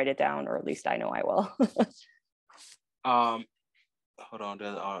can write it down, or at least I know I will. Hold on.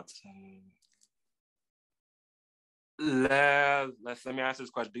 Let me answer this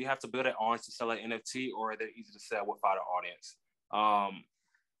question. Do you have to build an audience to sell an NFT, or are they easy to sell without an audience?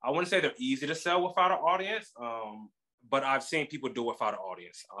 I wouldn't say they're easy to sell without an audience, but I've seen people do it without an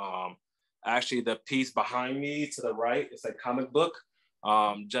audience. Actually, the piece behind me to the right, it's a comic book.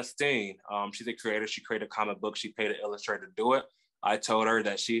 Justine, she's a creator. She created a comic book. She paid an illustrator to do it. I told her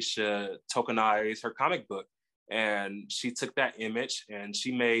that she should tokenize her comic book. And she took that image and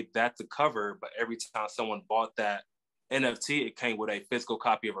she made that the cover. But every time someone bought that NFT, it came with a physical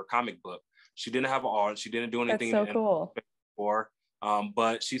copy of her comic book. She didn't have an audience. She didn't do anything. That's so cool. Before,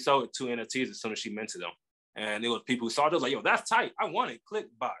 but she sold 2 NFTs as soon as she minted them. And it was people who saw it, was like, yo, that's tight. I want it. Click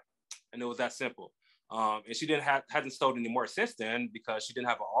buy. And it was that simple. And she hasn't sold any more since then because she didn't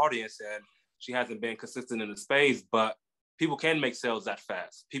have an audience and she hasn't been consistent in the space. But people can make sales that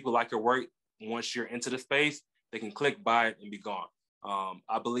fast. People like her work. Once you're into the space, they can click buy it and be gone.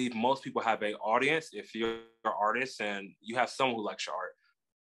 I believe most people have an audience. If you're an artist and you have someone who likes your art,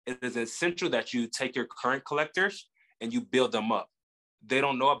 it is essential that you take your current collectors and you build them up. They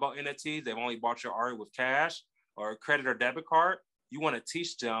don't know about NFTs. They've only bought your art with cash or credit or debit card. You want to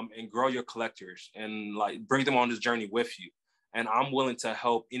teach them and grow your collectors and like bring them on this journey with you. And I'm willing to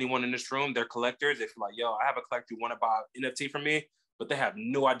help anyone in this room, their collectors. If you're like, yo, I have a collector who want to buy NFT from me, but they have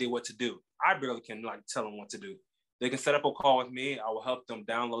no idea what to do. I barely can like tell them what to do. They can set up a call with me. I will help them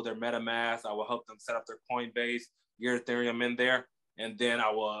download their MetaMask. I will help them set up their Coinbase, get Ethereum in there. And then I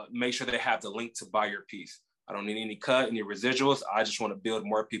will make sure they have the link to buy your piece. I don't need any cut, any residuals. I just want to build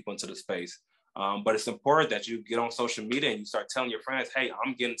more people into the space. But it's important that you get on social media and you start telling your friends, hey,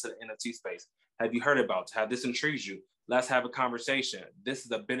 I'm getting to the NFT space. Have you heard about it? Have this intrigued you? Let's have a conversation. This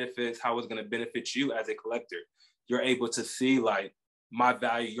is a benefit, how it's going to benefit you as a collector. You're able to see like my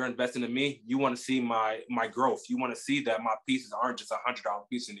value. You're investing in me. You want to see my growth. You want to see that my pieces aren't just $100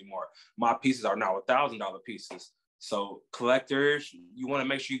 piece anymore. My pieces are now $1,000 pieces. So collectors, you want to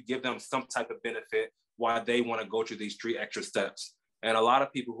make sure you give them some type of benefit while they want to go through these 3 extra steps. And a lot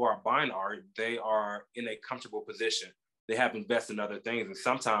of people who are buying art, they are in a comfortable position. They have invested in other things. And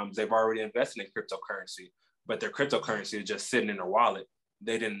sometimes they've already invested in cryptocurrency, but their cryptocurrency is just sitting in their wallet.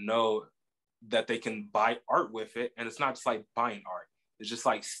 They didn't know that they can buy art with it. And it's not just like buying art. It's just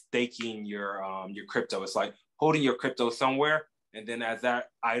like staking your crypto. It's like holding your crypto somewhere. And then as that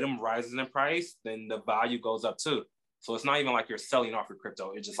item rises in price, then the value goes up too. So it's not even like you're selling off your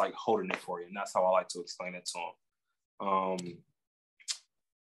crypto. It's just like holding it for you. And that's how I like to explain it to them.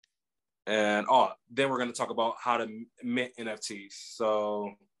 Then we're going to talk about how to mint NFTs.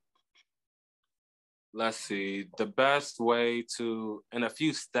 So let's see, the best way to, in a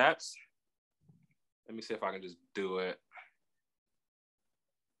few steps, let me see if I can just do it.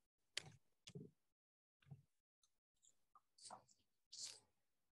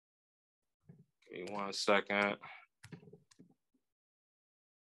 Give me 1 second.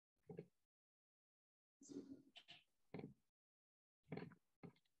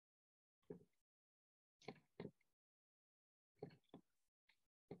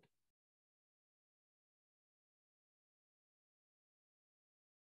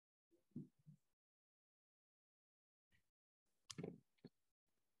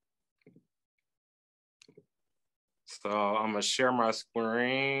 So I'm gonna share my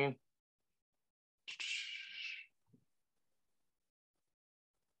screen.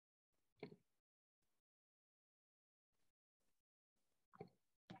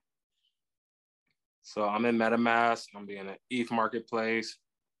 So I'm in MetaMask. I'm being an ETH marketplace.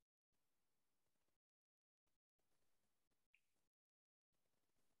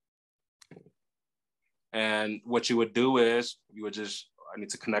 And what you would do is you would just, I need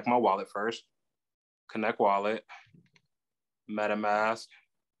to connect my wallet first. Connect wallet, MetaMask.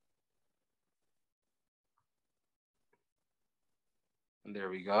 And there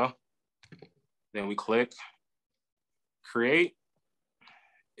we go. Then we click create.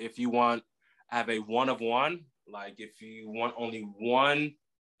 If you want, have a one of one, like if you want only one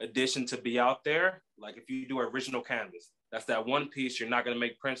edition to be out there, like if you do original canvas, that's that one piece, you're not gonna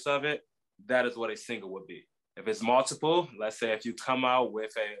make prints of it, that is what a single would be. If it's multiple, let's say if you come out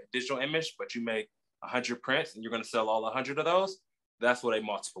with a digital image, but you make 100 prints and you're gonna sell all 100 of those, that's what a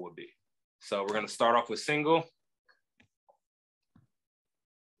multiple would be. So we're gonna start off with single.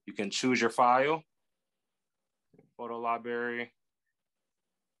 You can choose your file, photo library,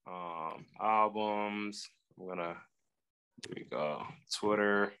 albums. I'm gonna, here we go,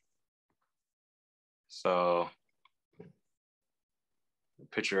 Twitter. So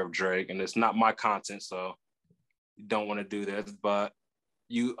picture of Drake, and it's not my content, so you don't want to do this, but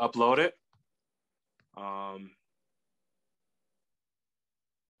you upload it.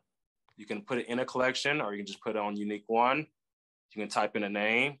 You can put it in a collection, or you can just put it on unique one. You can type in a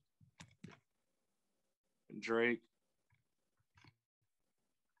name, Drake.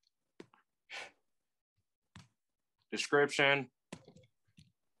 Description,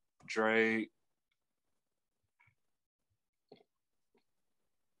 Drake.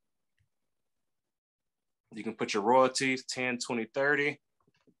 You can put your royalties, 10, 20, 30.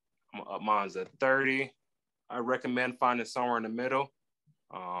 I'm gonna up mine's at 30. I recommend finding somewhere in the middle,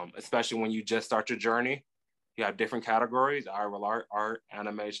 especially when you just start your journey. You have different categories: IRL art,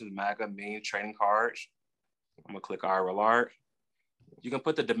 animations, manga, meme, trading cards. I'm gonna click IRL art. You can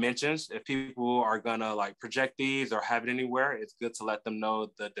put the dimensions. If people are gonna like project these or have it anywhere, it's good to let them know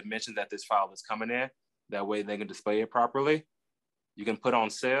the dimensions that this file is coming in. That way they can display it properly. You can put on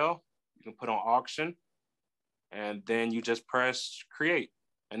sale, you can put on auction, and then you just press create.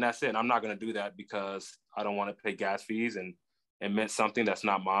 And that's it. I'm not gonna do that because I don't wanna pay gas fees and and mint something that's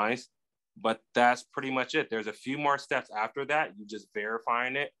not mine. But that's pretty much it. There's a few more steps after that. You just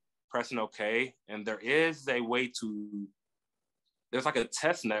verifying it, pressing OK. And there is a way to, there's like a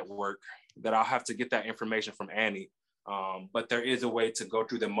test network that I'll have to get that information from Annie. But there is a way to go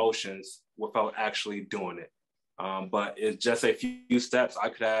through the motions without actually doing it. But it's just a few steps. I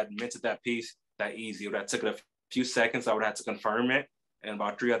could have minted that piece that easy. It would have taken a few seconds. I would have to confirm it and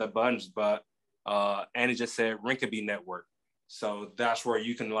about 3 other buttons. But Annie just said Rinkeby network. So that's where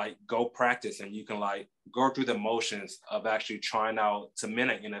you can like go practice and you can like go through the motions of actually trying out to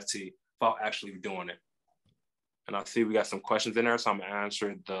mint an NFT without actually doing it. And I see we got some questions in there, so I'm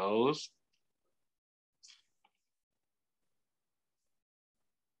answering those.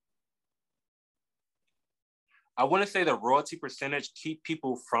 I wouldn't say the royalty percentage keep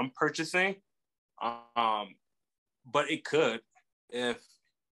people from purchasing, but it could if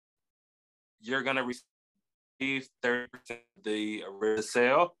you're gonna receive 30% of the original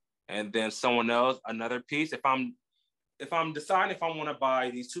sale, and then someone else another piece. If I'm deciding if I want to buy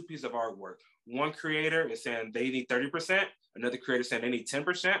these 2 pieces of artwork, one creator is saying they need 30%, another creator saying they need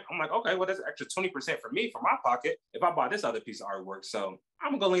 10%. I'm like, okay, well, that's an extra 20% for me, for my pocket, if I buy this other piece of artwork. So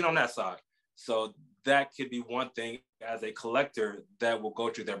I'm gonna lean on that side. So that could be one thing as a collector that will go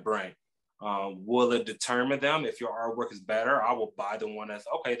through their brain. Will it determine them? If your artwork is better, I will buy the one that's,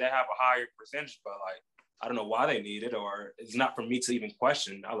 okay, they have a higher percentage, but like, I don't know why they need it, or it's not for me to even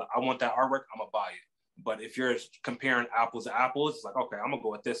question. I want that artwork, I'm gonna buy it. But if you're comparing apples to apples, it's like, okay, I'm gonna go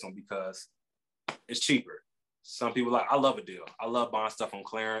with this one because it's cheaper. Some people like, I love a deal. I love buying stuff on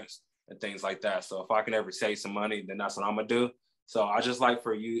clearance and things like that. So if I can ever save some money, then that's what I'm gonna do. So I just like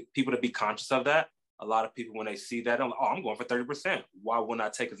for you people to be conscious of that. A lot of people, when they see that, I'm like, oh, I'm going for 30%. Why wouldn't I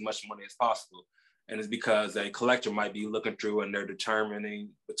take as much money as possible? And it's because a collector might be looking through and they're determining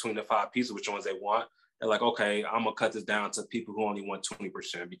between the 5 pieces which ones they want. They're like, okay, I'm gonna cut this down to people who only want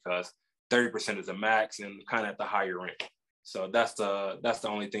 20% because 30% is a max and kind of at the higher end. So that's the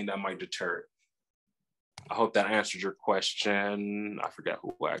only thing that might deter it. I hope that answered your question. I forgot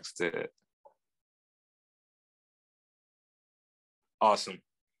who asked it. Awesome.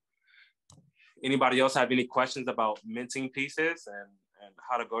 Anybody else have any questions about minting pieces and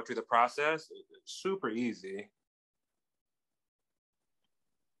how to go through the process? It's super easy.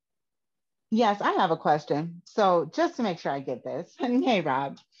 Yes, I have a question. So just to make sure I get this, and hey,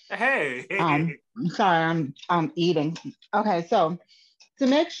 Rob. Hey. Sorry, I'm eating. Okay, so to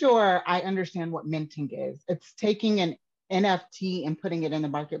make sure I understand what minting is, it's taking an NFT and putting it in the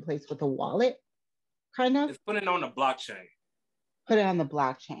marketplace with a wallet, kind of? It's putting it on the blockchain. Put it on the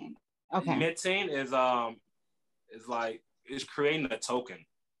blockchain. Okay. Minting is like, it's creating a token.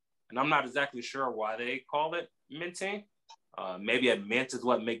 And I'm not exactly sure why they call it minting. Maybe a mint is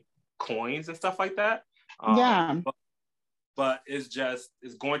what make coins and stuff like that. Yeah. But it's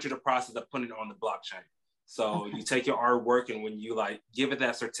going through the process of putting it on the blockchain. So you take your artwork and when you like give it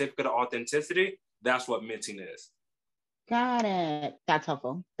that certificate of authenticity, that's what minting is. Got it. That's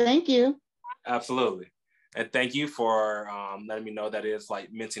helpful. Thank you. Absolutely. And thank you for letting me know that it's like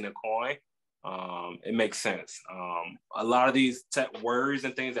minting a coin. It makes sense. A lot of these tech words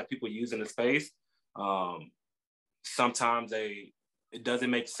and things that people use in the space, sometimes it doesn't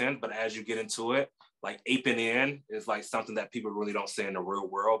make sense, but as you get into it, like aping in is like something that people really don't say in the real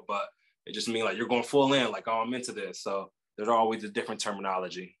world, but it just means like you're going full in, like, oh, I'm into this. So there's always a different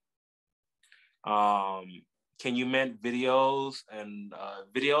terminology. Can you mint videos and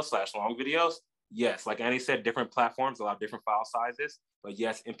video/long videos? Yes, like Annie said, different platforms allow different file sizes, but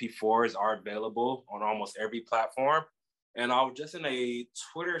yes, MP4s are available on almost every platform. And I was just in a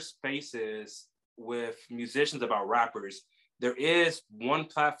Twitter Spaces with musicians about rappers. There is one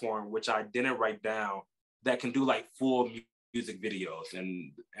platform which I didn't write down that can do like full music videos,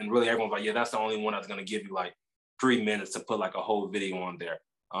 and really everyone's like, yeah, that's the only one that's gonna give you like 3 minutes to put like a whole video on there.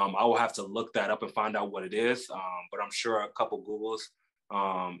 I will have to look that up and find out what it is, but I'm sure a couple Googles,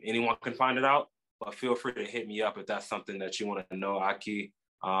 anyone can find it out. But feel free to hit me up if that's something that you want to know, Aki,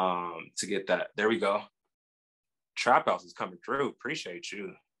 to get that. There we go. Trap House is coming through. Appreciate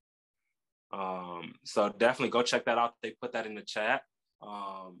you. So definitely go check that out. They put that in the chat,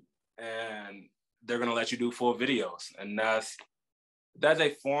 and they're gonna let you do full videos, and that's a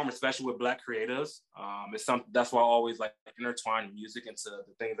form, especially with Black creatives. It's something that's why I always like intertwine music into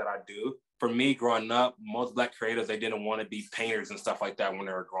the things that I do. For me, growing up, most Black creatives, they didn't want to be painters and stuff like that when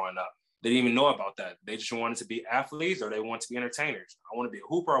they were growing up. They didn't even know about that. They just wanted to be athletes or they want to be entertainers. I want to be a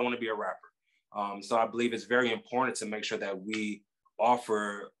hooper. I want to be a rapper. So I believe it's very important to make sure that we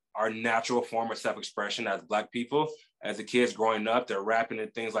offer our natural form of self-expression as Black people. As the kids growing up, they're rapping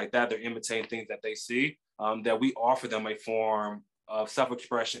and things like that. They're imitating things that they see. that we offer them a form of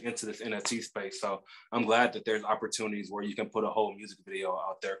self-expression into this NFT space. So I'm glad that there's opportunities where you can put a whole music video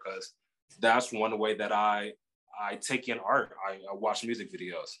out there, because that's one way that I take in art. I watch music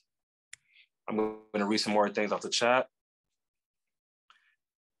videos. I'm going to read some more things off the chat.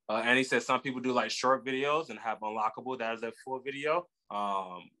 And he says some people do like short videos and have unlockable that is a full video.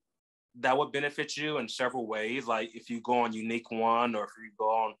 That would benefit you in several ways. Like if you go on Unique One, or if you go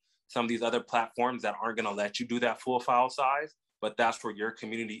on some of these other platforms that aren't going to let you do that full file size, but that's where your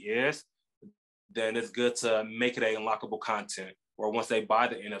community is, then it's good to make it a unlockable content. Or once they buy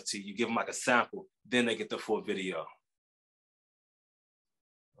the NFT, you give them like a sample, then they get the full video.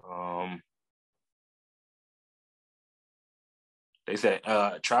 They said,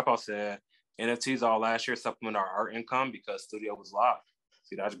 Trap House said, NFTs all last year supplement our art income because studio was locked.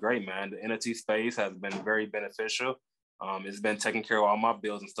 See, that's great, man. The NFT space has been very beneficial. It's been taking care of all my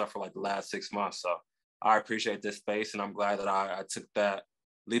bills and stuff for like the last 6 months. So I appreciate this space, and I'm glad that I took that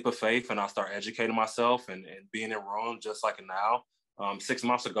leap of faith and I started educating myself and being in Rome just like now. 6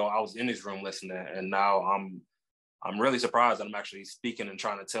 months ago, I was in this room listening, and now I'm really surprised that I'm actually speaking and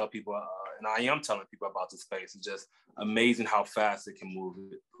trying to tell people, and I am telling people about the space. It's just amazing how fast it can move.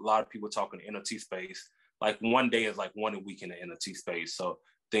 A lot of people talking NFT space. Like one day is like 1 week in the NFT space. So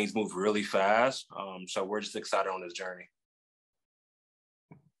things move really fast. So we're just excited on this journey.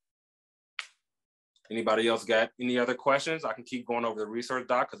 Anybody else got any other questions? I can keep going over the resource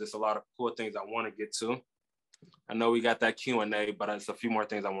doc because there's a lot of cool things I want to get to. I know we got that Q&A, but there's a few more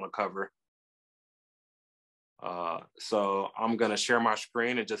things I want to cover. So I'm going to share my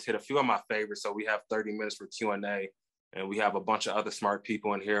screen and just hit a few of my favorites. So we have 30 minutes for Q&A, and we have a bunch of other smart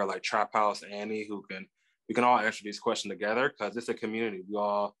people in here like Trap House, Annie, we can all answer these questions together because it's a community.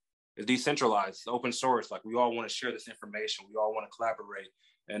 It's decentralized, it's open source. Like we all want to share this information. We all want to collaborate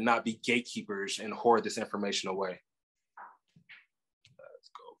and not be gatekeepers and hoard this information away. Let's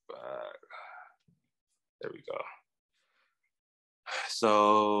go back. There we go.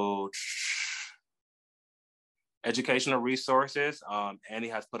 So educational resources, Annie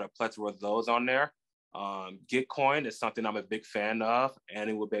has put a plethora of those on there. Gitcoin is something I'm a big fan of.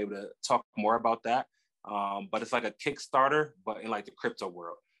 Annie will be able to talk more about that. But it's like a Kickstarter, but in like the crypto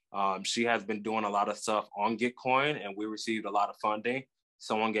world. She has been doing a lot of stuff on Gitcoin, and we received a lot of funding.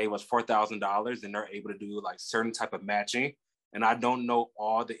 Someone gave us $4,000, and they're able to do like certain type of matching. And I don't know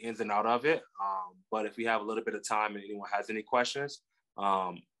all the ins and out of it, but if we have a little bit of time and anyone has any questions,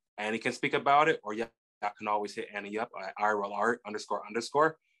 Annie can speak about it, or I can always hit Annie up at IRLArt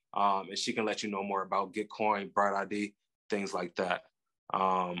 __. And she can let you know more about Gitcoin, Bright ID, things like that.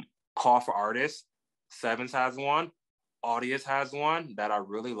 Call for artists. Sevens has one. Audius has one that I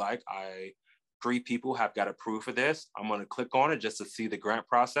really like. 3 people have got approved for this. I'm going to click on it just to see the grant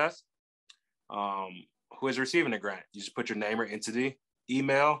process. Who is receiving the grant? You just put your name or entity,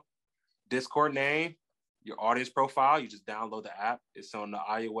 email, Discord name, your audience profile. You just download the app. It's on the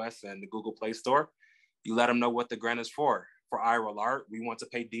iOS and the Google Play Store. You let them know what the grant is for. For IRLArt, we want to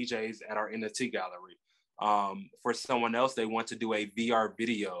pay DJs at our NFT gallery. For someone else, they want to do a VR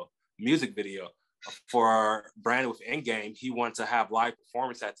video, music video. For Brandon with Endgame, he wants to have live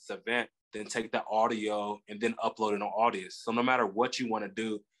performance at this event, then take that audio and then upload it on Audius. So no matter what you want to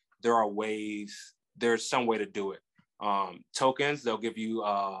do, there's some way to do it. Tokens, they'll give you,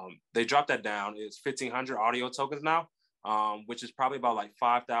 they drop that down. It's 1,500 audio tokens now, which is probably about like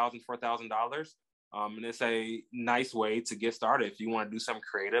 $5,000, $4,000. And it's a nice way to get started. If you want to do something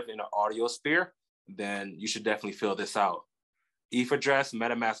creative in an audio sphere, then you should definitely fill this out. ETH address,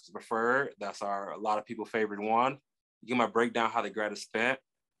 MetaMask is preferred. That's a lot of people's favorite one. You give them a breakdown how the grant is spent.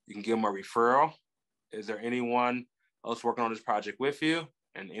 You can give them a referral. Is there anyone else working on this project with you?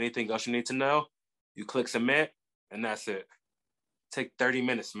 And anything else you need to know? You click submit, and that's it. Take 30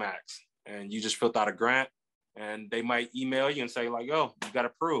 minutes max. And you just filled out a grant, and they might email you and say like, yo, you got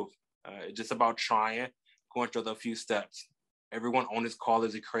approved. It's just about trying, going through the few steps. Everyone on this call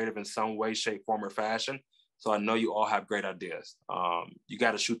is a creative in some way, shape, form, or fashion. So I know you all have great ideas. You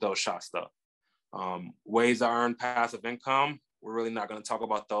got to shoot those shots though. Ways to earn passive income. We're really not going to talk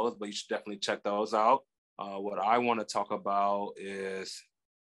about those, but you should definitely check those out. What I want to talk about is,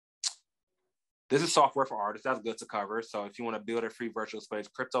 this is software for artists. That's good to cover. So if you want to build a free virtual space,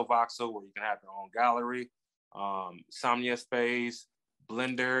 Crypto Voxel, where you can have your own gallery. Somnia Space.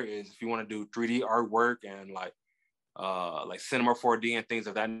 Blender is if you want to do 3D artwork and like Cinema 4D and things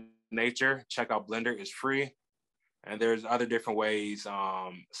of that nature. Check out Blender. It's free. And there's other different ways.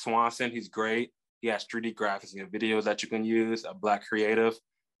 Swanson, he's great. He has 3D graphics and videos that you can use. A Black creative.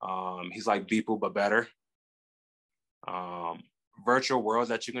 He's like Beeple, but better. Virtual worlds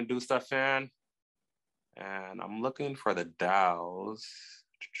that you can do stuff in. And I'm looking for the DAOs.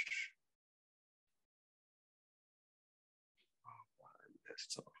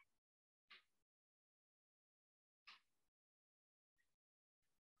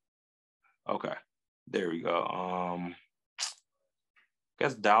 Okay, there we go. I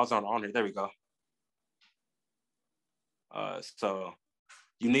guess DAOs aren't on here. There we go. So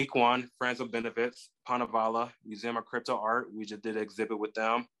unique one, Friends with Benefits, Panavala, Museum of Crypto Art. We just did an exhibit with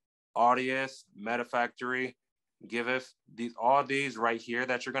them. Audius, Meta Factory, Giveth. All these right here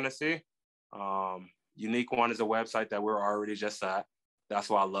that you're gonna see. Unique one is a website that we're already just at. That's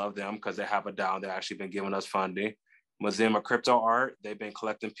why I love them, because they have a DAO that actually been giving us funding. Museum of Crypto Art, they've been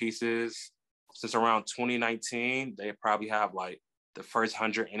collecting pieces since around 2019. They probably have like the first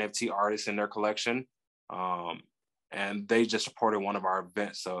 100 NFT artists in their collection. And they just supported one of our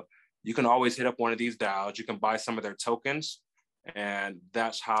events. So you can always hit up one of these DAOs. You can buy some of their tokens, and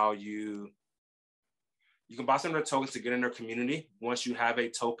that's how you can buy some of their tokens to get in their community. Once you have a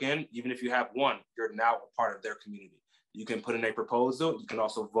token, even if you have one, you're now a part of their community. You can put in a proposal. You can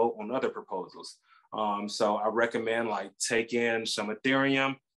also vote on other proposals. So I recommend like taking some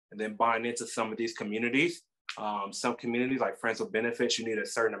Ethereum and then buying into some of these communities. Some communities like Friends with Benefits, you need a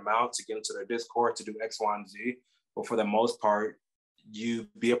certain amount to get into their Discord to do X, Y, and Z. But for the most part, you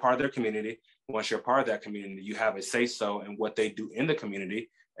be a part of their community. Once you're a part of that community, you have a say-so in what they do in the community.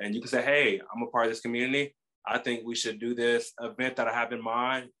 And you can say, hey, I'm a part of this community. I think we should do this event that I have in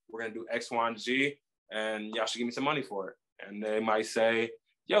mind. We're going to do X, Y, and Z, and y'all should give me some money for it. And they might say,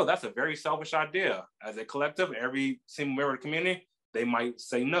 yo, that's a very selfish idea. As a collective, every single member of the community, they might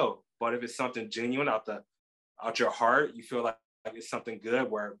say no. But if it's something genuine out your heart, you feel like it's something good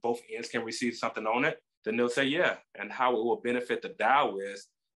where both ends can receive something on it, then they'll say yeah. And how it will benefit the DAO is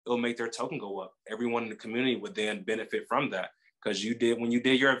it'll make their token go up. Everyone in the community would then benefit from that, because when you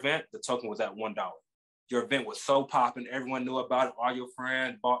did your event, the token was at $1. Your event was so popping, everyone knew about it. All your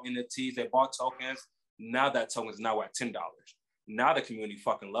friends bought NFTs, they bought tokens. Now that token is now at $10. Now the community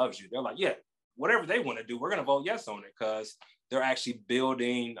fucking loves you. They're like, yeah, whatever they want to do, we're gonna vote yes on it, because they're actually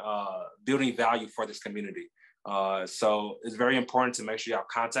building value for this community. So it's very important to make sure you have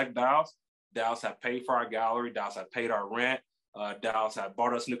contact DAOs. DAOs have paid for our gallery. DAOs have paid our rent. DAOs have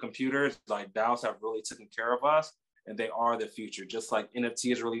bought us new computers. Like, DAOs have really taken care of us, and they are the future. Just like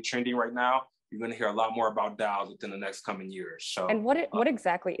NFT is really trending right now, you're going to hear a lot more about DAOs within the next coming years. So, and what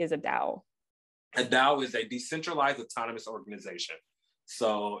exactly is a DAO? A DAO is a decentralized autonomous organization.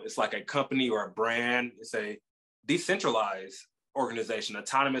 So it's like a company or a brand. It's a decentralized organization,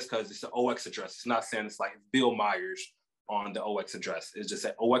 autonomous, because it's an OX address. It's not saying it's like Bill Myers on the OX address. It's just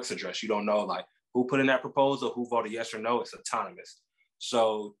an OX address. You don't know like who put in that proposal, who voted yes or no. It's autonomous.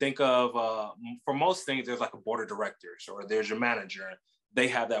 So think of, for most things, there's like a board of directors or there's your manager. They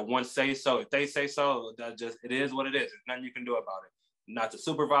have that one say so. If they say so, it is what it is. There's nothing you can do about it. Not the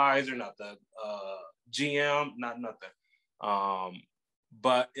supervisor, not the GM, not nothing.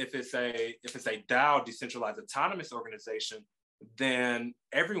 But if it's a DAO, decentralized autonomous organization, then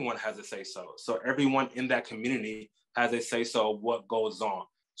everyone has a say so. So everyone in that community has a say so of what goes on.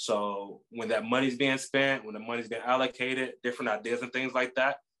 So when that money's being spent, when the money's being allocated, different ideas and things like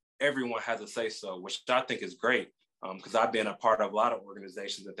that, everyone has a say so, which I think is great. Because I've been a part of a lot of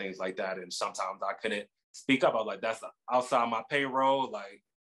organizations and things like that, and sometimes I couldn't speak up. I was like, that's outside my payroll. Like,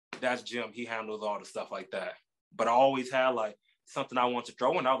 that's Jim. He handles all the stuff like that. But I always had like something I want to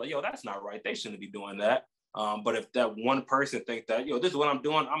throw in. I was like, yo, that's not right. They shouldn't be doing that. But if that one person think that, yo, this is what I'm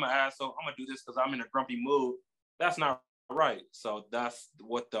doing, I'm an asshole, I'm gonna do this because I'm in a grumpy mood, that's not right. So that's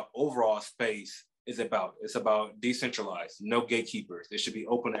what the overall space is about. It's about decentralized, no gatekeepers. It should be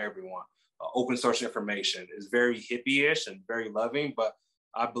open to everyone. Open source information is very hippie-ish and very loving, but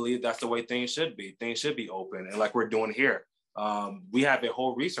I believe that's the way things should be. Things should be open. And like we're doing here, we have a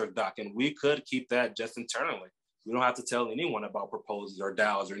whole research doc, and we could keep that just internally. We don't have to tell anyone about proposals or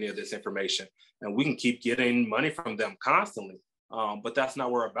DAOs or any of this information. And we can keep getting money from them constantly. But that's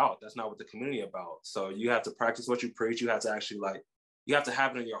not what we're about. That's not what the community is about. So you have to practice what you preach. You have to actually you have to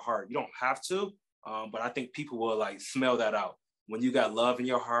have it in your heart. You don't have to, but I think people will smell that out. When you got love in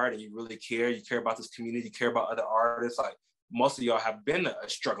your heart and you really care, you care about this community, you care about other artists. Like, most of y'all have been a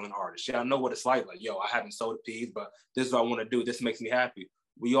struggling artist. Y'all know what it's like. Like, yo, I haven't sold a piece, but this is what I want to do. This makes me happy.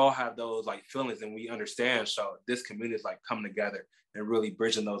 We all have those feelings, and we understand. So this community is coming together and really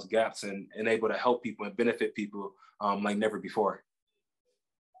bridging those gaps and able to help people and benefit people like never before.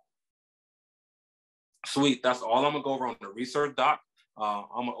 Sweet. That's all I'm gonna go over on the research doc. I'm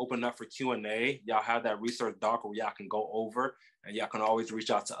gonna open up for Q&A. Y'all have that research doc where y'all can go over, and y'all can always reach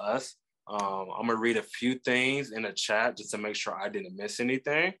out to us. I'm gonna read a few things in the chat just to make sure I didn't miss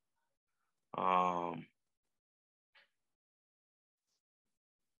anything.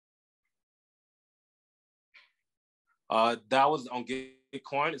 That was on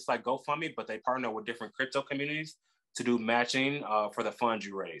Gitcoin. It's like GoFundMe, but they partner with different crypto communities to do matching for the funds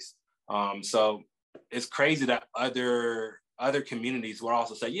you raise. So it's crazy that other communities will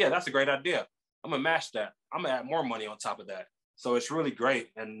also say, yeah, that's a great idea. I'm gonna match that. I'm gonna add more money on top of that. So it's really great.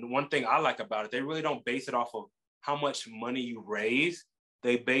 And one thing I like about it, they really don't base it off of how much money you raise.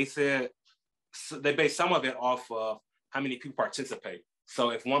 They base some of it off of how many people participate.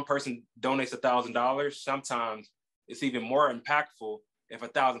 So if one person donates $1,000, sometimes it's even more impactful if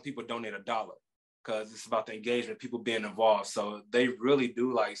 1,000 people donate $1, because it's about the engagement, people being involved. So they really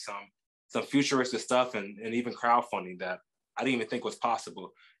do like some futuristic stuff and even crowdfunding that I didn't even think was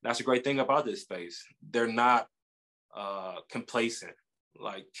possible. And that's a great thing about this space. They're not complacent.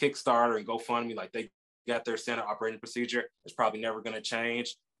 Like Kickstarter and GoFundMe, like they got their standard operating procedure. It's probably never going to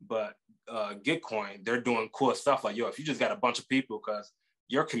change. But Gitcoin, they're doing cool stuff like, yo, if you just got a bunch of people, because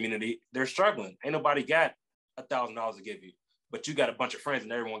your community, they're struggling. Ain't nobody got $1,000 to give you, but you got a bunch of friends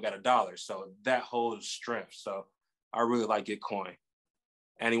and everyone got $1. So that holds strength. So I really like Gitcoin.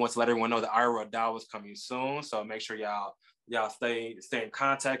 And he wants to let everyone know that IRA DAO is coming soon. So make sure y'all stay in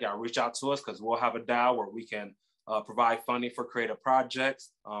contact. Y'all reach out to us, because we'll have a DAO where we can provide funding for creative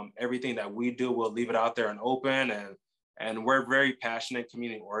projects. Everything that we do, we'll leave it out there and open. And we're very passionate,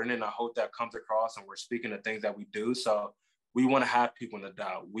 community oriented. I hope that comes across, and we're speaking the things that we do. So we want to have people in the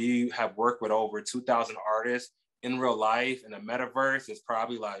DAO. We have worked with over 2,000 artists in real life. In the metaverse, it's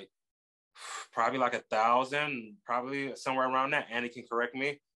probably like 1,000, probably somewhere around that. Annie can correct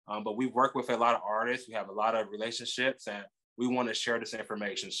me. But we've worked with a lot of artists. We have a lot of relationships, and we want to share this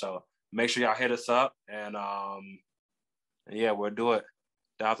information. So make sure y'all hit us up, and yeah, we'll do it.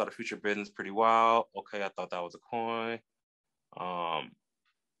 DAOs are the future business, pretty wild. Okay, I thought that was a coin.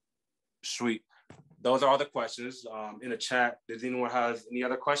 Sweet. Those are all the questions in the chat. Does anyone has any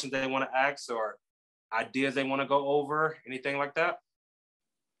other questions they want to ask or ideas they want to go over? Anything like that?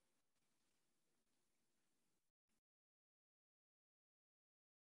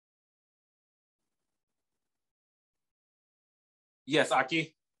 Yes,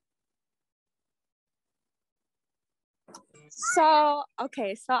 Aki. So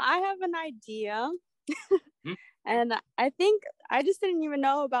I have an idea. And I think I just didn't even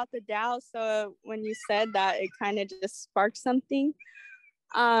know about the DAO. So when you said that, it kind of just sparked something.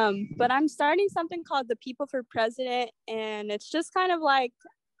 But I'm starting something called the People for President. And it's just kind of like,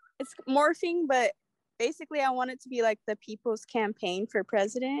 it's morphing, but basically I want it to be like the People's Campaign for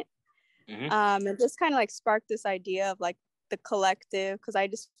President. And just kind of like sparked this idea of like the collective, because I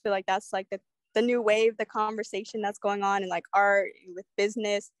just feel like that's like the new wave, the conversation that's going on in like art, with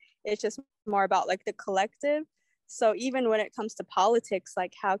business. It's just more about like the collective. So even when it comes to politics,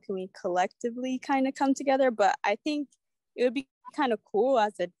 like how can we collectively kind of come together? But I think it would be kind of cool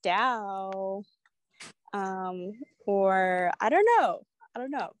as a DAO, or I don't know.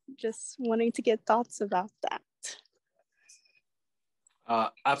 Just wanting to get thoughts about that.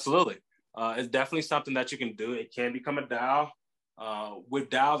 Absolutely. It's definitely something that you can do. It can become a DAO. With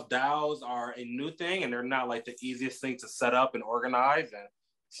DAOs are a new thing, and they're not like the easiest thing to set up and organize. And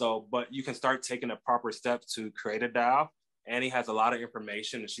so, but you can start taking the proper steps to create a DAO. Annie has a lot of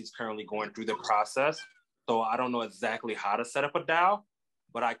information, and she's currently going through the process. So I don't know exactly how to set up a DAO,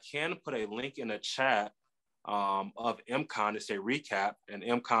 but I can put a link in the chat of MCon to say recap. And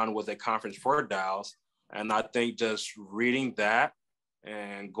MCon was a conference for DAOs. And I think just reading that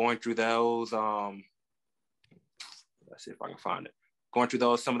and going through those, let's see if I can find it. Going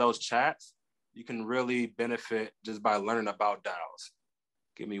through some of those chats, you can really benefit just by learning about DAOs.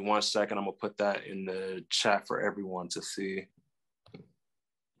 Give me 1 second. I'm gonna put that in the chat for everyone to see.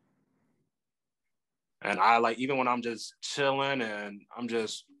 And I like, even when I'm just chilling and I'm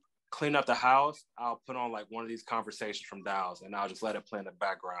just cleaning up the house, I'll put on like one of these conversations from DAOs, and I'll just let it play in the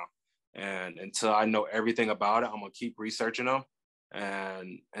background. And until I know everything about it, I'm gonna keep researching them.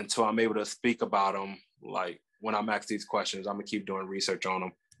 And until I'm able to speak about them, like when I'm asked these questions, I'm gonna keep doing research on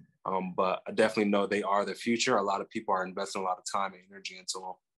them. But I definitely know they are the future. A lot of people are investing a lot of time and energy into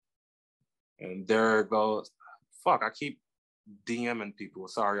them. And there goes, fuck, I keep DMing people.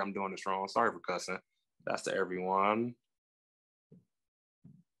 Sorry, I'm doing this wrong. Sorry for cussing. That's to everyone.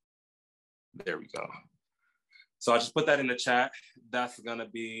 There we go. So I just put that in the chat. That's gonna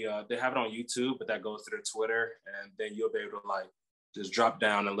be, they have it on YouTube, but that goes to their Twitter, and then you'll be able to like just drop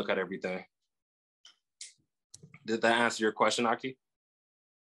down and look at everything. Did that answer your question, Aki?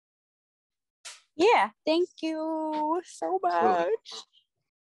 Yeah, thank you so much.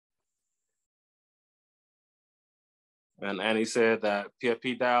 And Annie said that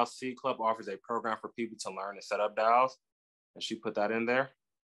PFP DAO C Club offers a program for people to learn and set up DAOs, and she put that in there.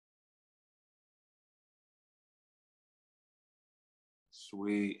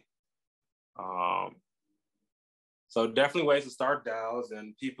 Sweet. So definitely ways to start DAOs,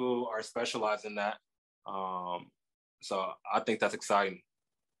 and people are specialized in that. So I think that's exciting.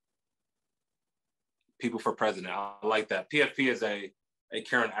 People for president, I like that. PFP is a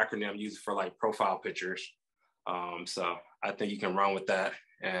current acronym used for like profile pictures. So I think you can run with that,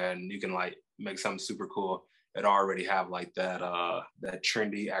 and you can like make something super cool. It already have like that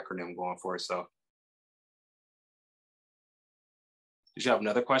trendy acronym going for it. So did you have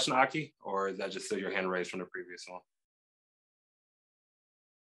another question, Aki, or is that just still your hand raised from the previous one?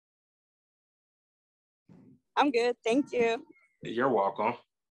 I'm good, thank you. You're welcome.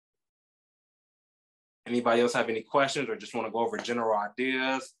 Anybody else have any questions or just want to go over general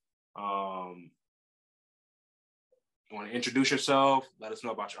ideas? You want to introduce yourself? Let us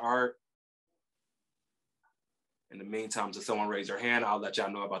know about your art. In the meantime, if someone raise their hand, I'll let y'all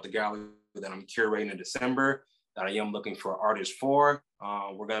know about the gallery that I'm curating in December that I am looking for artists for.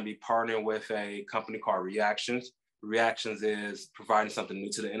 We're going to be partnering with a company called Reactions. Reactions is providing something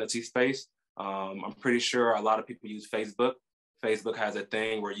new to the NFT space. I'm pretty sure a lot of people use Facebook. Facebook has a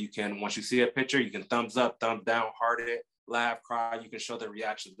thing where you can, once you see a picture, you can thumbs up, thumbs down, heart it, laugh, cry. You can show the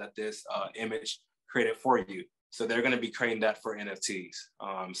reactions that this image created for you. So they're going to be creating that for NFTs.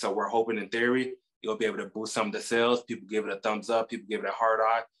 So we're hoping in theory, you'll be able to boost some of the sales. People give it a thumbs up, people give it a heart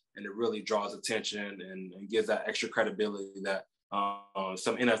eye, and it really draws attention and gives that extra credibility that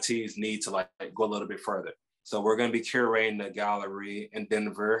some NFTs need to like go a little bit further. So we're going to be curating the gallery in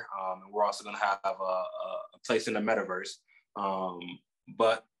Denver. And we're also going to have a place in the metaverse.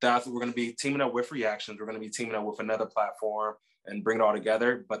 But that's what we're going to be teaming up with Reactions. We're going to be teaming up with another platform and bring it all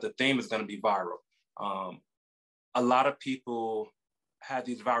together. But the theme is going to be viral. A lot of people have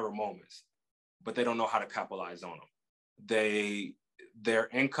these viral moments, but they don't know how to capitalize on them. Their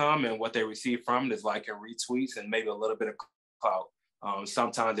income and what they receive from it is like in retweets and maybe a little bit of clout.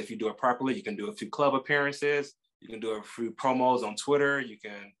 Sometimes if you do it properly, you can do a few club appearances, you can do a few promos on Twitter, you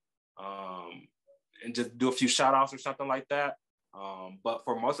can and just do a few shout outs or something like that. But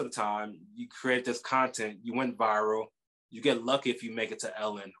for most of the time, you create this content, you went viral, you get lucky if you make it to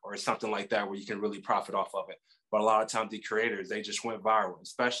Ellen or something like that where you can really profit off of it. But a lot of times the creators, they just went viral,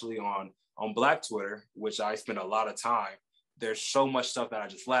 especially on Black Twitter, which I spend a lot of time. There's so much stuff that I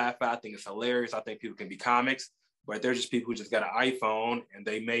just laugh at. I think it's hilarious. I think people can be comics, but they're just people who just got an iPhone and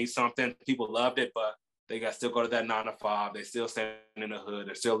they made something. People loved it, but they got still go to that 9 to 5. They still stand in the hood.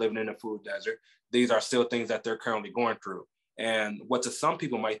 They're still living in the food desert. These are still things that they're currently going through. And what to some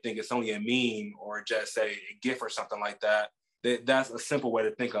people might think it's only a meme or just a GIF or something like that. That's a simple way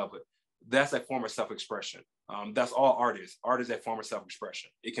to think of it. That's a form of self-expression. That's all art is. Art is a form of self-expression.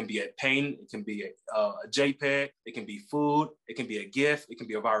 It can be a painting, it can be a JPEG, it can be food, it can be a GIF, it can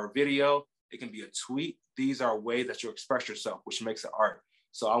be a viral video, it can be a tweet. These are ways that you express yourself, which makes it art.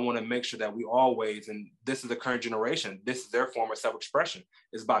 So I want to make sure that we always, and this is the current generation, this is their form of self-expression,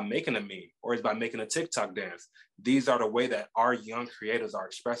 is by making a meme or is by making a TikTok dance. These are the way that our young creators are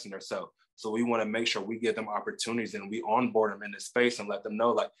expressing themselves. So we want to make sure we give them opportunities and we onboard them in this space and let them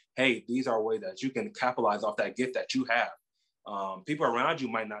know like, hey, these are ways that you can capitalize off that gift that you have. People around you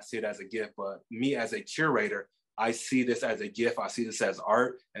might not see it as a gift, but me as a curator, I see this as a gift. I see this as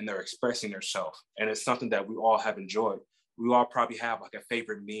art and they're expressing themselves. And it's something that we all have enjoyed. We all probably have like a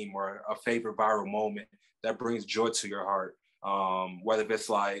favorite meme or a favorite viral moment that brings joy to your heart. Whether it's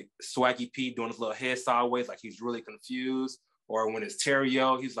like Swaggy P doing his little head sideways, like he's really confused, or when it's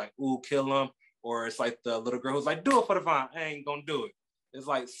Terrio, he's like, ooh, kill him. Or it's like the little girl who's like, do it for the vine. I ain't gonna do it. It's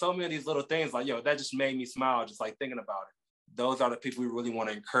like so many of these little things like, yo, that just made me smile just like thinking about it. Those are the people we really want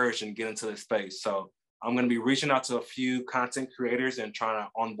to encourage and get into this space. So I'm gonna be reaching out to a few content creators and trying to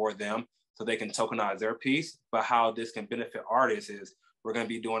onboard them so they can tokenize their piece. But how this can benefit artists is we're gonna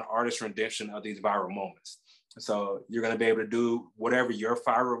be doing artist rendition of these viral moments. So you're gonna be able to do whatever your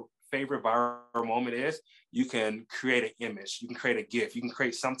favorite viral moment is. You can create an image, you can create a GIF, you can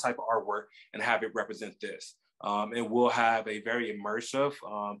create some type of artwork and have it represent this. And we'll have a very immersive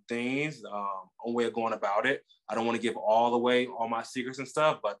things, a way of going about it. I don't want to give all away all my secrets and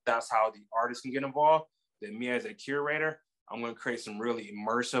stuff, but that's how the artist can get involved. Then me as a curator, I'm going to create some really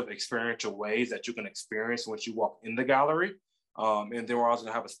immersive experiential ways that you can experience once you walk in the gallery. And then we're also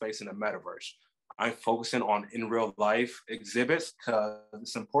going to have a space in the metaverse. I'm focusing on in real life exhibits because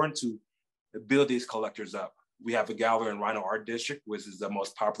it's important to build these collectors up. We have a gallery in Rhino Art District, which is the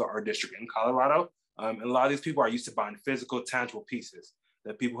most popular art district in Colorado. And a lot of these people are used to buying physical, tangible pieces.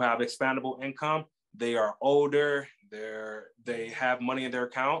 The people who have expandable income, they are older, they have money in their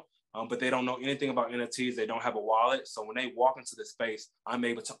account, but they don't know anything about NFTs. They don't have a wallet. So when they walk into the space, I'm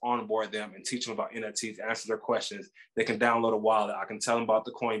able to onboard them and teach them about NFTs, answer their questions. They can download a wallet. I can tell them about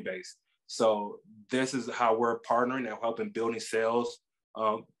the Coinbase. So this is how we're partnering and helping building sales,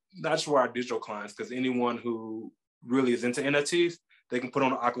 not just for our digital clients, because anyone who really is into NFTs, they can put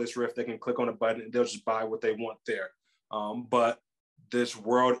on the Oculus Rift, they can click on a button, and they'll just buy what they want there. But this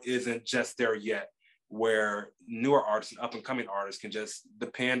world isn't just there yet, where newer artists and up-and-coming artists can just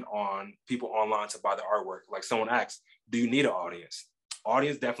depend on people online to buy the artwork. Like someone asks, do you need an audience?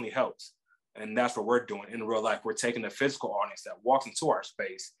 Audience definitely helps. And that's what we're doing in real life. We're taking the physical audience that walks into our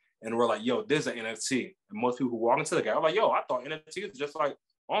space, and we're like, yo, this is an NFT. And most people who walk into the guy are like, yo, I thought NFT was just like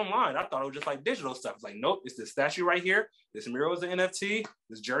online. I thought it was just like digital stuff. It's like, nope, it's this statue right here. This mural is an NFT.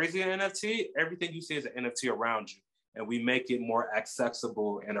 This jersey is an NFT. Everything you see is an NFT around you. And we make it more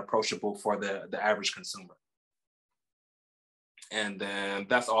accessible and approachable for the average consumer. And then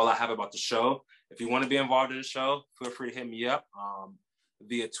that's all I have about the show. If you want to be involved in the show, feel free to hit me up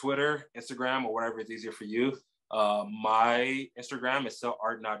via Twitter, Instagram, or whatever is easier for you. My Instagram is Sell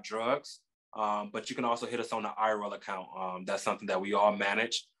Art Not Drugs, but you can also hit us on the IRL account. That's something that we all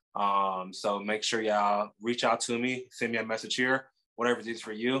manage. So make sure y'all reach out to me, send me a message here, whatever it is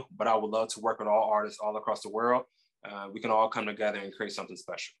for you. But I would love to work with all artists all across the world. We can all come together and create something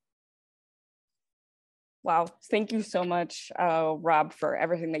special. Wow. Thank you so much, Rob, for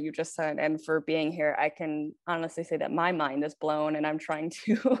everything that you just said and for being here. I can honestly say that my mind is blown and I'm trying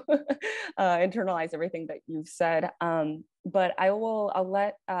to internalize everything that you've said. But I'll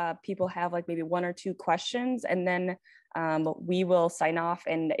let people have like maybe one or two questions, and then we will sign off.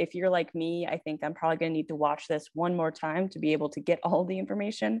 And if you're like me, I think I'm probably going to need to watch this one more time to be able to get all the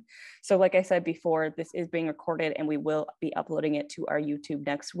information. So like I said before, this is being recorded and we will be uploading it to our YouTube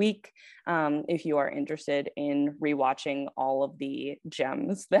next week. If you are interested in rewatching all of the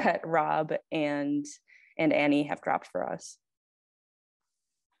gems that Rob and Annie have dropped for us.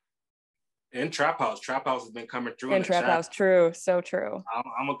 In Trap House has been coming through. In Trap House, true, so true.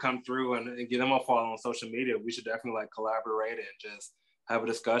 I'm gonna come through and give them a follow on social media. We should definitely like collaborate and just have a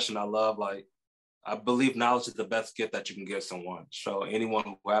discussion. I believe knowledge is the best gift that you can give someone. So anyone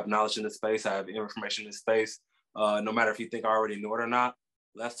who have knowledge in this space, have information in this space, no matter if you think I already know it or not,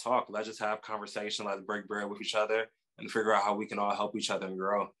 let's talk. Let's just have conversation. Let's break bread with each other and figure out how we can all help each other and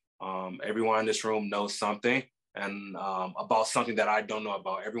grow. Everyone in this room knows something. And about something that I don't know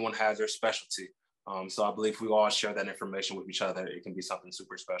about. Everyone has their specialty. So I believe if we all share that information with each other, it can be something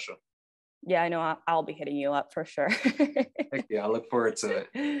super special. Yeah, I know I'll be hitting you up for sure. Yeah, I look forward to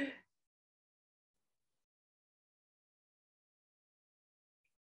it.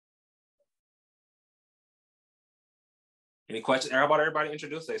 Any questions? Everybody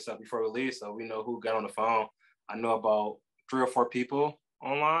introduce themselves before we leave so we know who got on the phone. I know about 3 or 4 people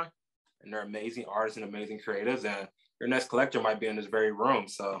online, and they're amazing artists and amazing creatives, and your next collector might be in this very room.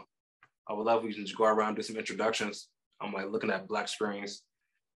 So I would love if we can just go around and do some introductions. I'm like looking at black screens.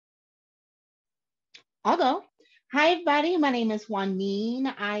 I'll go. Hi, everybody. My name is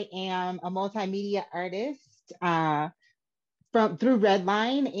Juanine. I am a multimedia artist through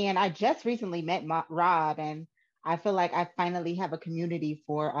Redline, and I just recently met Rob, and I feel like I finally have a community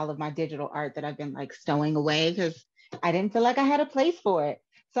for all of my digital art that I've been like stowing away because I didn't feel like I had a place for it.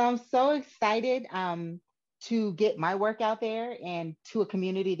 So I'm so excited to get my work out there and to a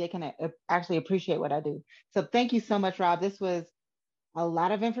community that can actually appreciate what I do. So thank you so much, Rob. This was a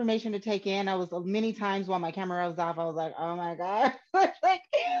lot of information to take in. I was many times while my camera was off, I was like, oh my God. But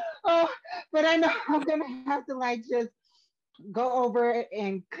I know I'm going to have to like just go over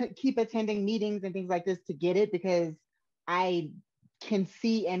and keep attending meetings and things like this to get it, because I can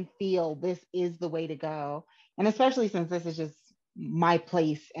see and feel this is the way to go. And especially since this is just my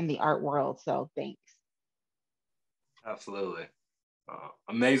place in the art world. So thanks. Absolutely.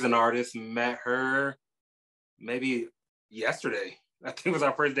 Amazing artist. Met her maybe yesterday. I think it was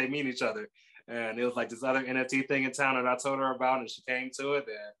our first day meeting each other. And it was like this other NFT thing in town that I told her about, and she came to it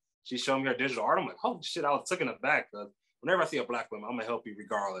and she showed me her digital art. I'm like, holy shit, I was taken aback. Whenever I see a black woman, I'm gonna help you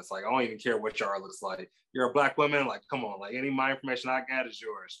regardless. Like, I don't even care what your art looks like. You're a black woman, like, come on, like any of my information I got is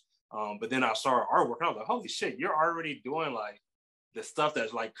yours. But then I saw her artwork and I was like, holy shit, you're already doing like the stuff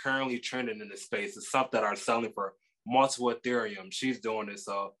that's like currently trending in this space, the stuff that are selling for multiple Ethereum. She's doing it.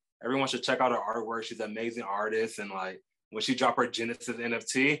 So everyone should check out her artwork. She's an amazing artist. And like when she dropped her Genesis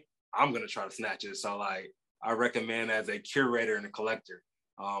NFT, I'm gonna try to snatch it. So like I recommend as a curator and a collector.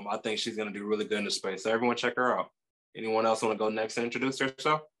 I think she's gonna do really good in the space. So everyone check her out. Anyone else want to go next and introduce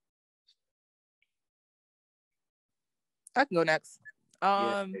herself? I can go next.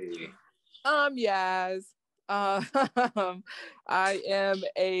 Yaz. I am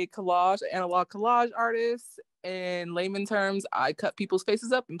a analog collage artist. In layman terms, I cut people's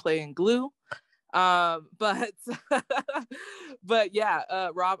faces up and play in glue. But but yeah,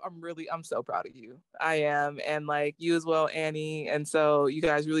 Rob, I'm so proud of you. I am, and like you as well, Annie. And so you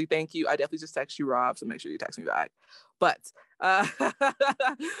guys, really thank you. I definitely just text you, Rob, so make sure you text me back. But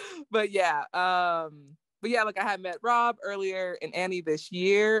but yeah, like I had met Rob earlier and Annie this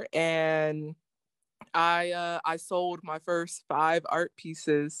year, and I sold my first 5 art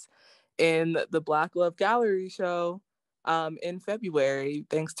pieces in the Black Love Gallery show in February,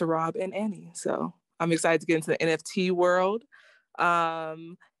 thanks to Rob and Annie. So I'm excited to get into the NFT world.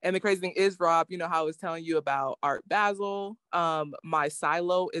 And the crazy thing is, Rob, you know how I was telling you about Art Basel? My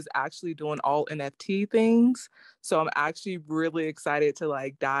silo is actually doing all NFT things. So I'm actually really excited to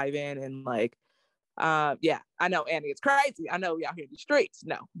like dive in and like, yeah, I know, Annie, it's crazy. I know we out here in the streets.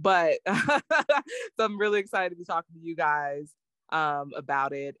 No, but so I'm really excited to be talking to you guys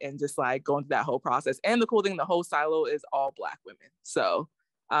about it and just like going through that whole process. And the cool thing, the whole silo is all Black women. So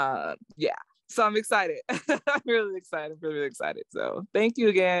yeah, so I'm excited. I'm really excited, really excited. So thank you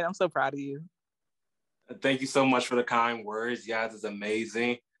again. I'm so proud of you. Thank you so much for the kind words. Yaz is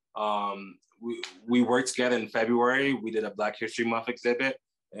amazing. We worked together in February. We did a Black History Month exhibit,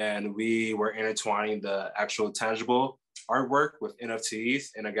 and we were intertwining the actual tangible artwork with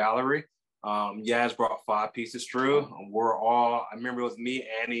NFTs in a gallery. Yaz brought 5 pieces through. I remember it was me,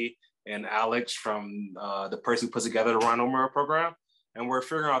 Annie, and Alex from the person who put together the Rhino Mural program. And we're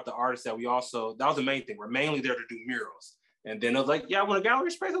figuring out the artists that that was the main thing. We're mainly there to do murals. And then it was like, yeah, I want a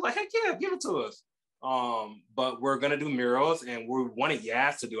gallery space. I was like, heck yeah, give it to us. But we're gonna do murals, and we wanted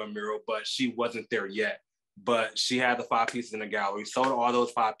Yaz to do a mural, but she wasn't there yet. But she had the 5 pieces in the gallery, sold all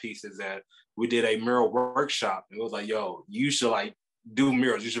those 5 pieces, and we did a mural workshop. And it was like, yo, you should like do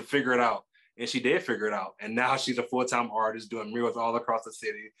murals. You should figure it out. And she did figure it out. And now she's a full-time artist doing murals all across the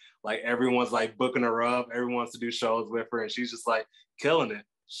city. Like everyone's like booking her up. Everyone wants to do shows with her, and she's just like killing it.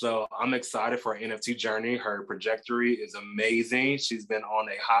 So I'm excited for her NFT journey. Her trajectory is amazing. She's been on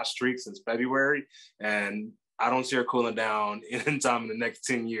a hot streak since February, and I don't see her cooling down anytime in the next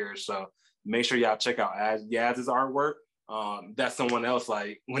 10 years. So make sure y'all check out Yaz's artwork. That's someone else,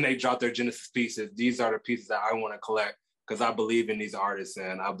 like when they drop their Genesis pieces, these are the pieces that I want to collect because I believe in these artists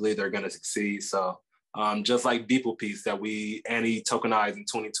and I believe they're going to succeed. So just like Beeple piece that Annie tokenized in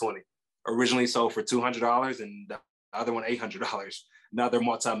 2020, originally sold for $200 and the other one $800. Now they're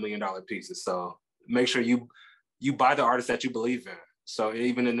multi-million-dollar pieces. So make sure you buy the artists that you believe in. So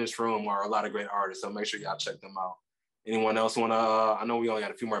even in this room are a lot of great artists. So make sure y'all check them out. Anyone else want to, I know we only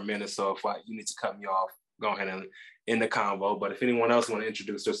got a few more minutes, so if you need to cut me off, go ahead and end the convo. But if anyone else want to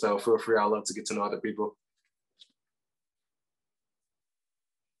introduce themselves, feel free. I love to get to know other people.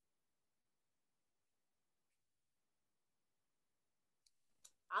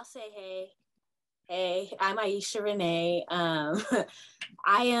 I'll say hey. Hey, I'm Aisha Renee.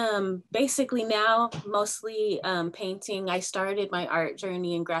 I am basically now mostly painting. I started my art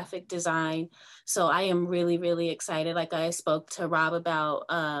journey in graphic design. So I am really, really excited. Like I spoke to Rob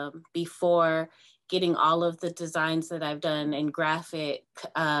about before, getting all of the designs that I've done in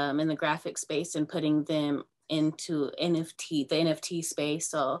the graphic space and putting them into the NFT space.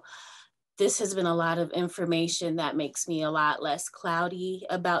 So this has been a lot of information that makes me a lot less cloudy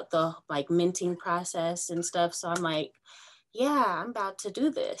about the like minting process and stuff. So I'm like, yeah, I'm about to do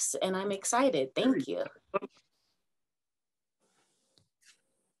this and I'm excited. Thank you.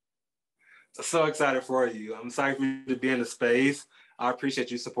 So excited for you. I'm excited for you to be in the space. I appreciate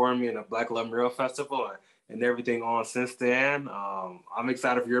you supporting me in the Black Love Mural Festival and everything on since then. I'm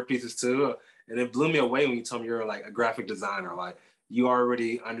excited for your pieces too. And it blew me away when you told me you're like a graphic designer. Like you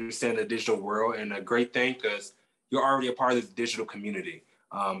already understand the digital world, and a great thing because you're already a part of this digital community.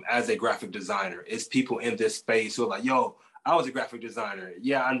 As a graphic designer, it's people in this space who are like, yo, I was a graphic designer.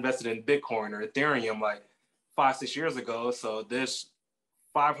 Yeah, I invested in Bitcoin or Ethereum like 5-6 years ago. So this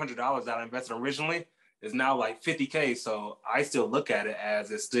 $500 that I invested originally is now like 50K. So I still look at it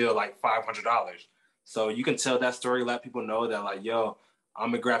as it's still like $500. So you can tell that story, let people know that like, yo,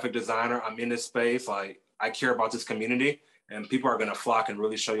 I'm a graphic designer. I'm in this space. Like I care about this community, and people are going to flock and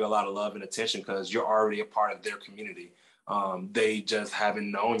really show you a lot of love and attention because you're already a part of their community. They just haven't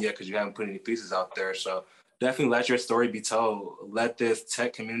known yet because you haven't put any pieces out there. So definitely let your story be told. Let this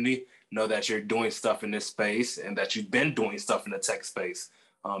tech community know that you're doing stuff in this space and that you've been doing stuff in the tech space.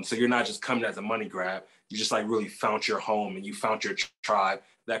 So you're not just coming as a money grab. You just like really found your home and you found your tribe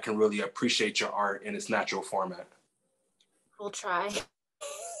that can really appreciate your art in its natural format. We'll try.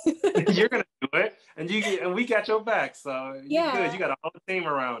 You're gonna do it, and we got your back. So yeah, you're good. You got a whole team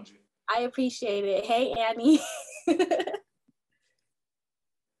around you. I appreciate it. Hey, Annie.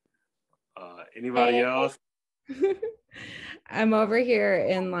 Anybody else? I'm over here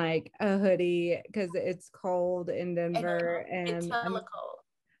in like a hoodie because it's cold in Denver, It's and hella cold.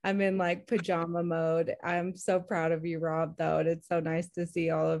 I'm in like pajama mode. I'm so proud of you, Rob, though. And it's so nice to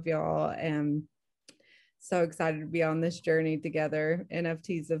see all of y'all, and so excited to be on this journey together.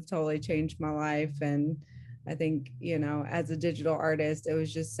 NFTs have totally changed my life. And I think, you know, as a digital artist, it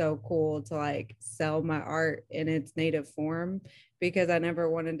was just so cool to like sell my art in its native form, because I never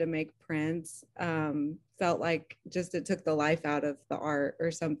wanted to make prints. Felt like just it took the life out of the art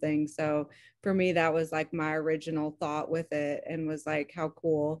or something. So for me, that was like my original thought with it, and was like, how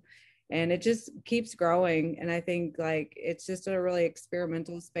cool. And it just keeps growing. And I think like it's just a really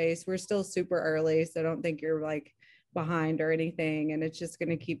experimental space. We're still super early, so don't think you're like behind or anything, and it's just going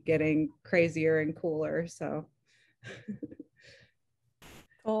to keep getting crazier and cooler. So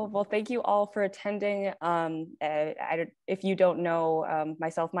Cool. Well, thank you all for attending. If you don't know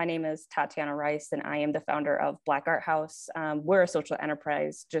myself, my name is Tatiana Rice, and I am the founder of BlkArthouse. We're a social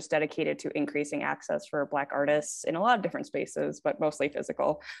enterprise just dedicated to increasing access for Black artists in a lot of different spaces, but mostly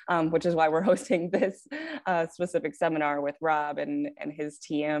physical, which is why we're hosting this specific seminar with Rob and his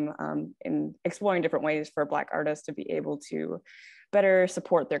team in exploring different ways for Black artists to be able to better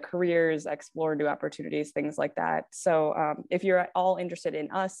support their careers, explore new opportunities, things like that. So if you're at all interested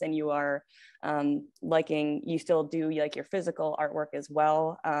in us and you are you still do like your physical artwork as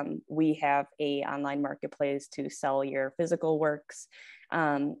well, we have a online marketplace to sell your physical works,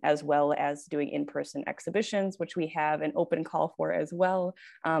 as well as doing in-person exhibitions, which we have an open call for as well.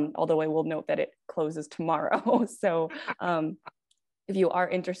 Although I will note that it closes tomorrow. So if you are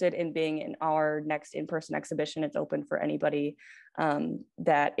interested in being in our next in-person exhibition, it's open for anybody.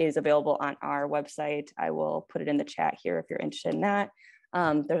 That is available on our website. I will put it in the chat here if you're interested in that.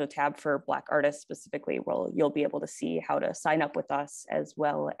 There's a tab for Black artists specifically where you'll be able to see how to sign up with us, as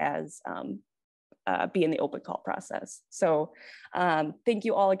well as be in the open call process. So thank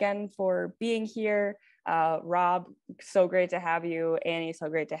you all again for being here. Rob, so great to have you. Annie, so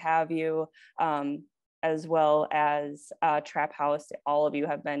great to have you. As well as Trap House. All of you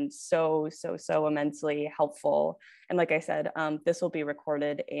have been so immensely helpful. And like I said, this will be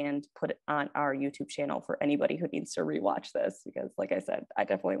recorded and put on our YouTube channel for anybody who needs to rewatch this, because like I said, I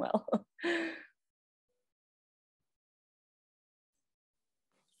definitely will.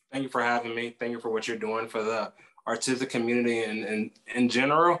 Thank you for having me. Thank you for what you're doing for the artistic community and in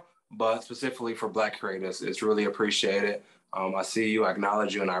general, but specifically for Black creators. It's really appreciated. I see you, I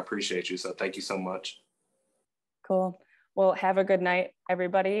acknowledge you, and I appreciate you. So thank you so much. Cool. Well, have a good night,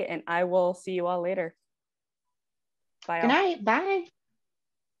 everybody, and I will see you all later. Bye. Good night. Bye.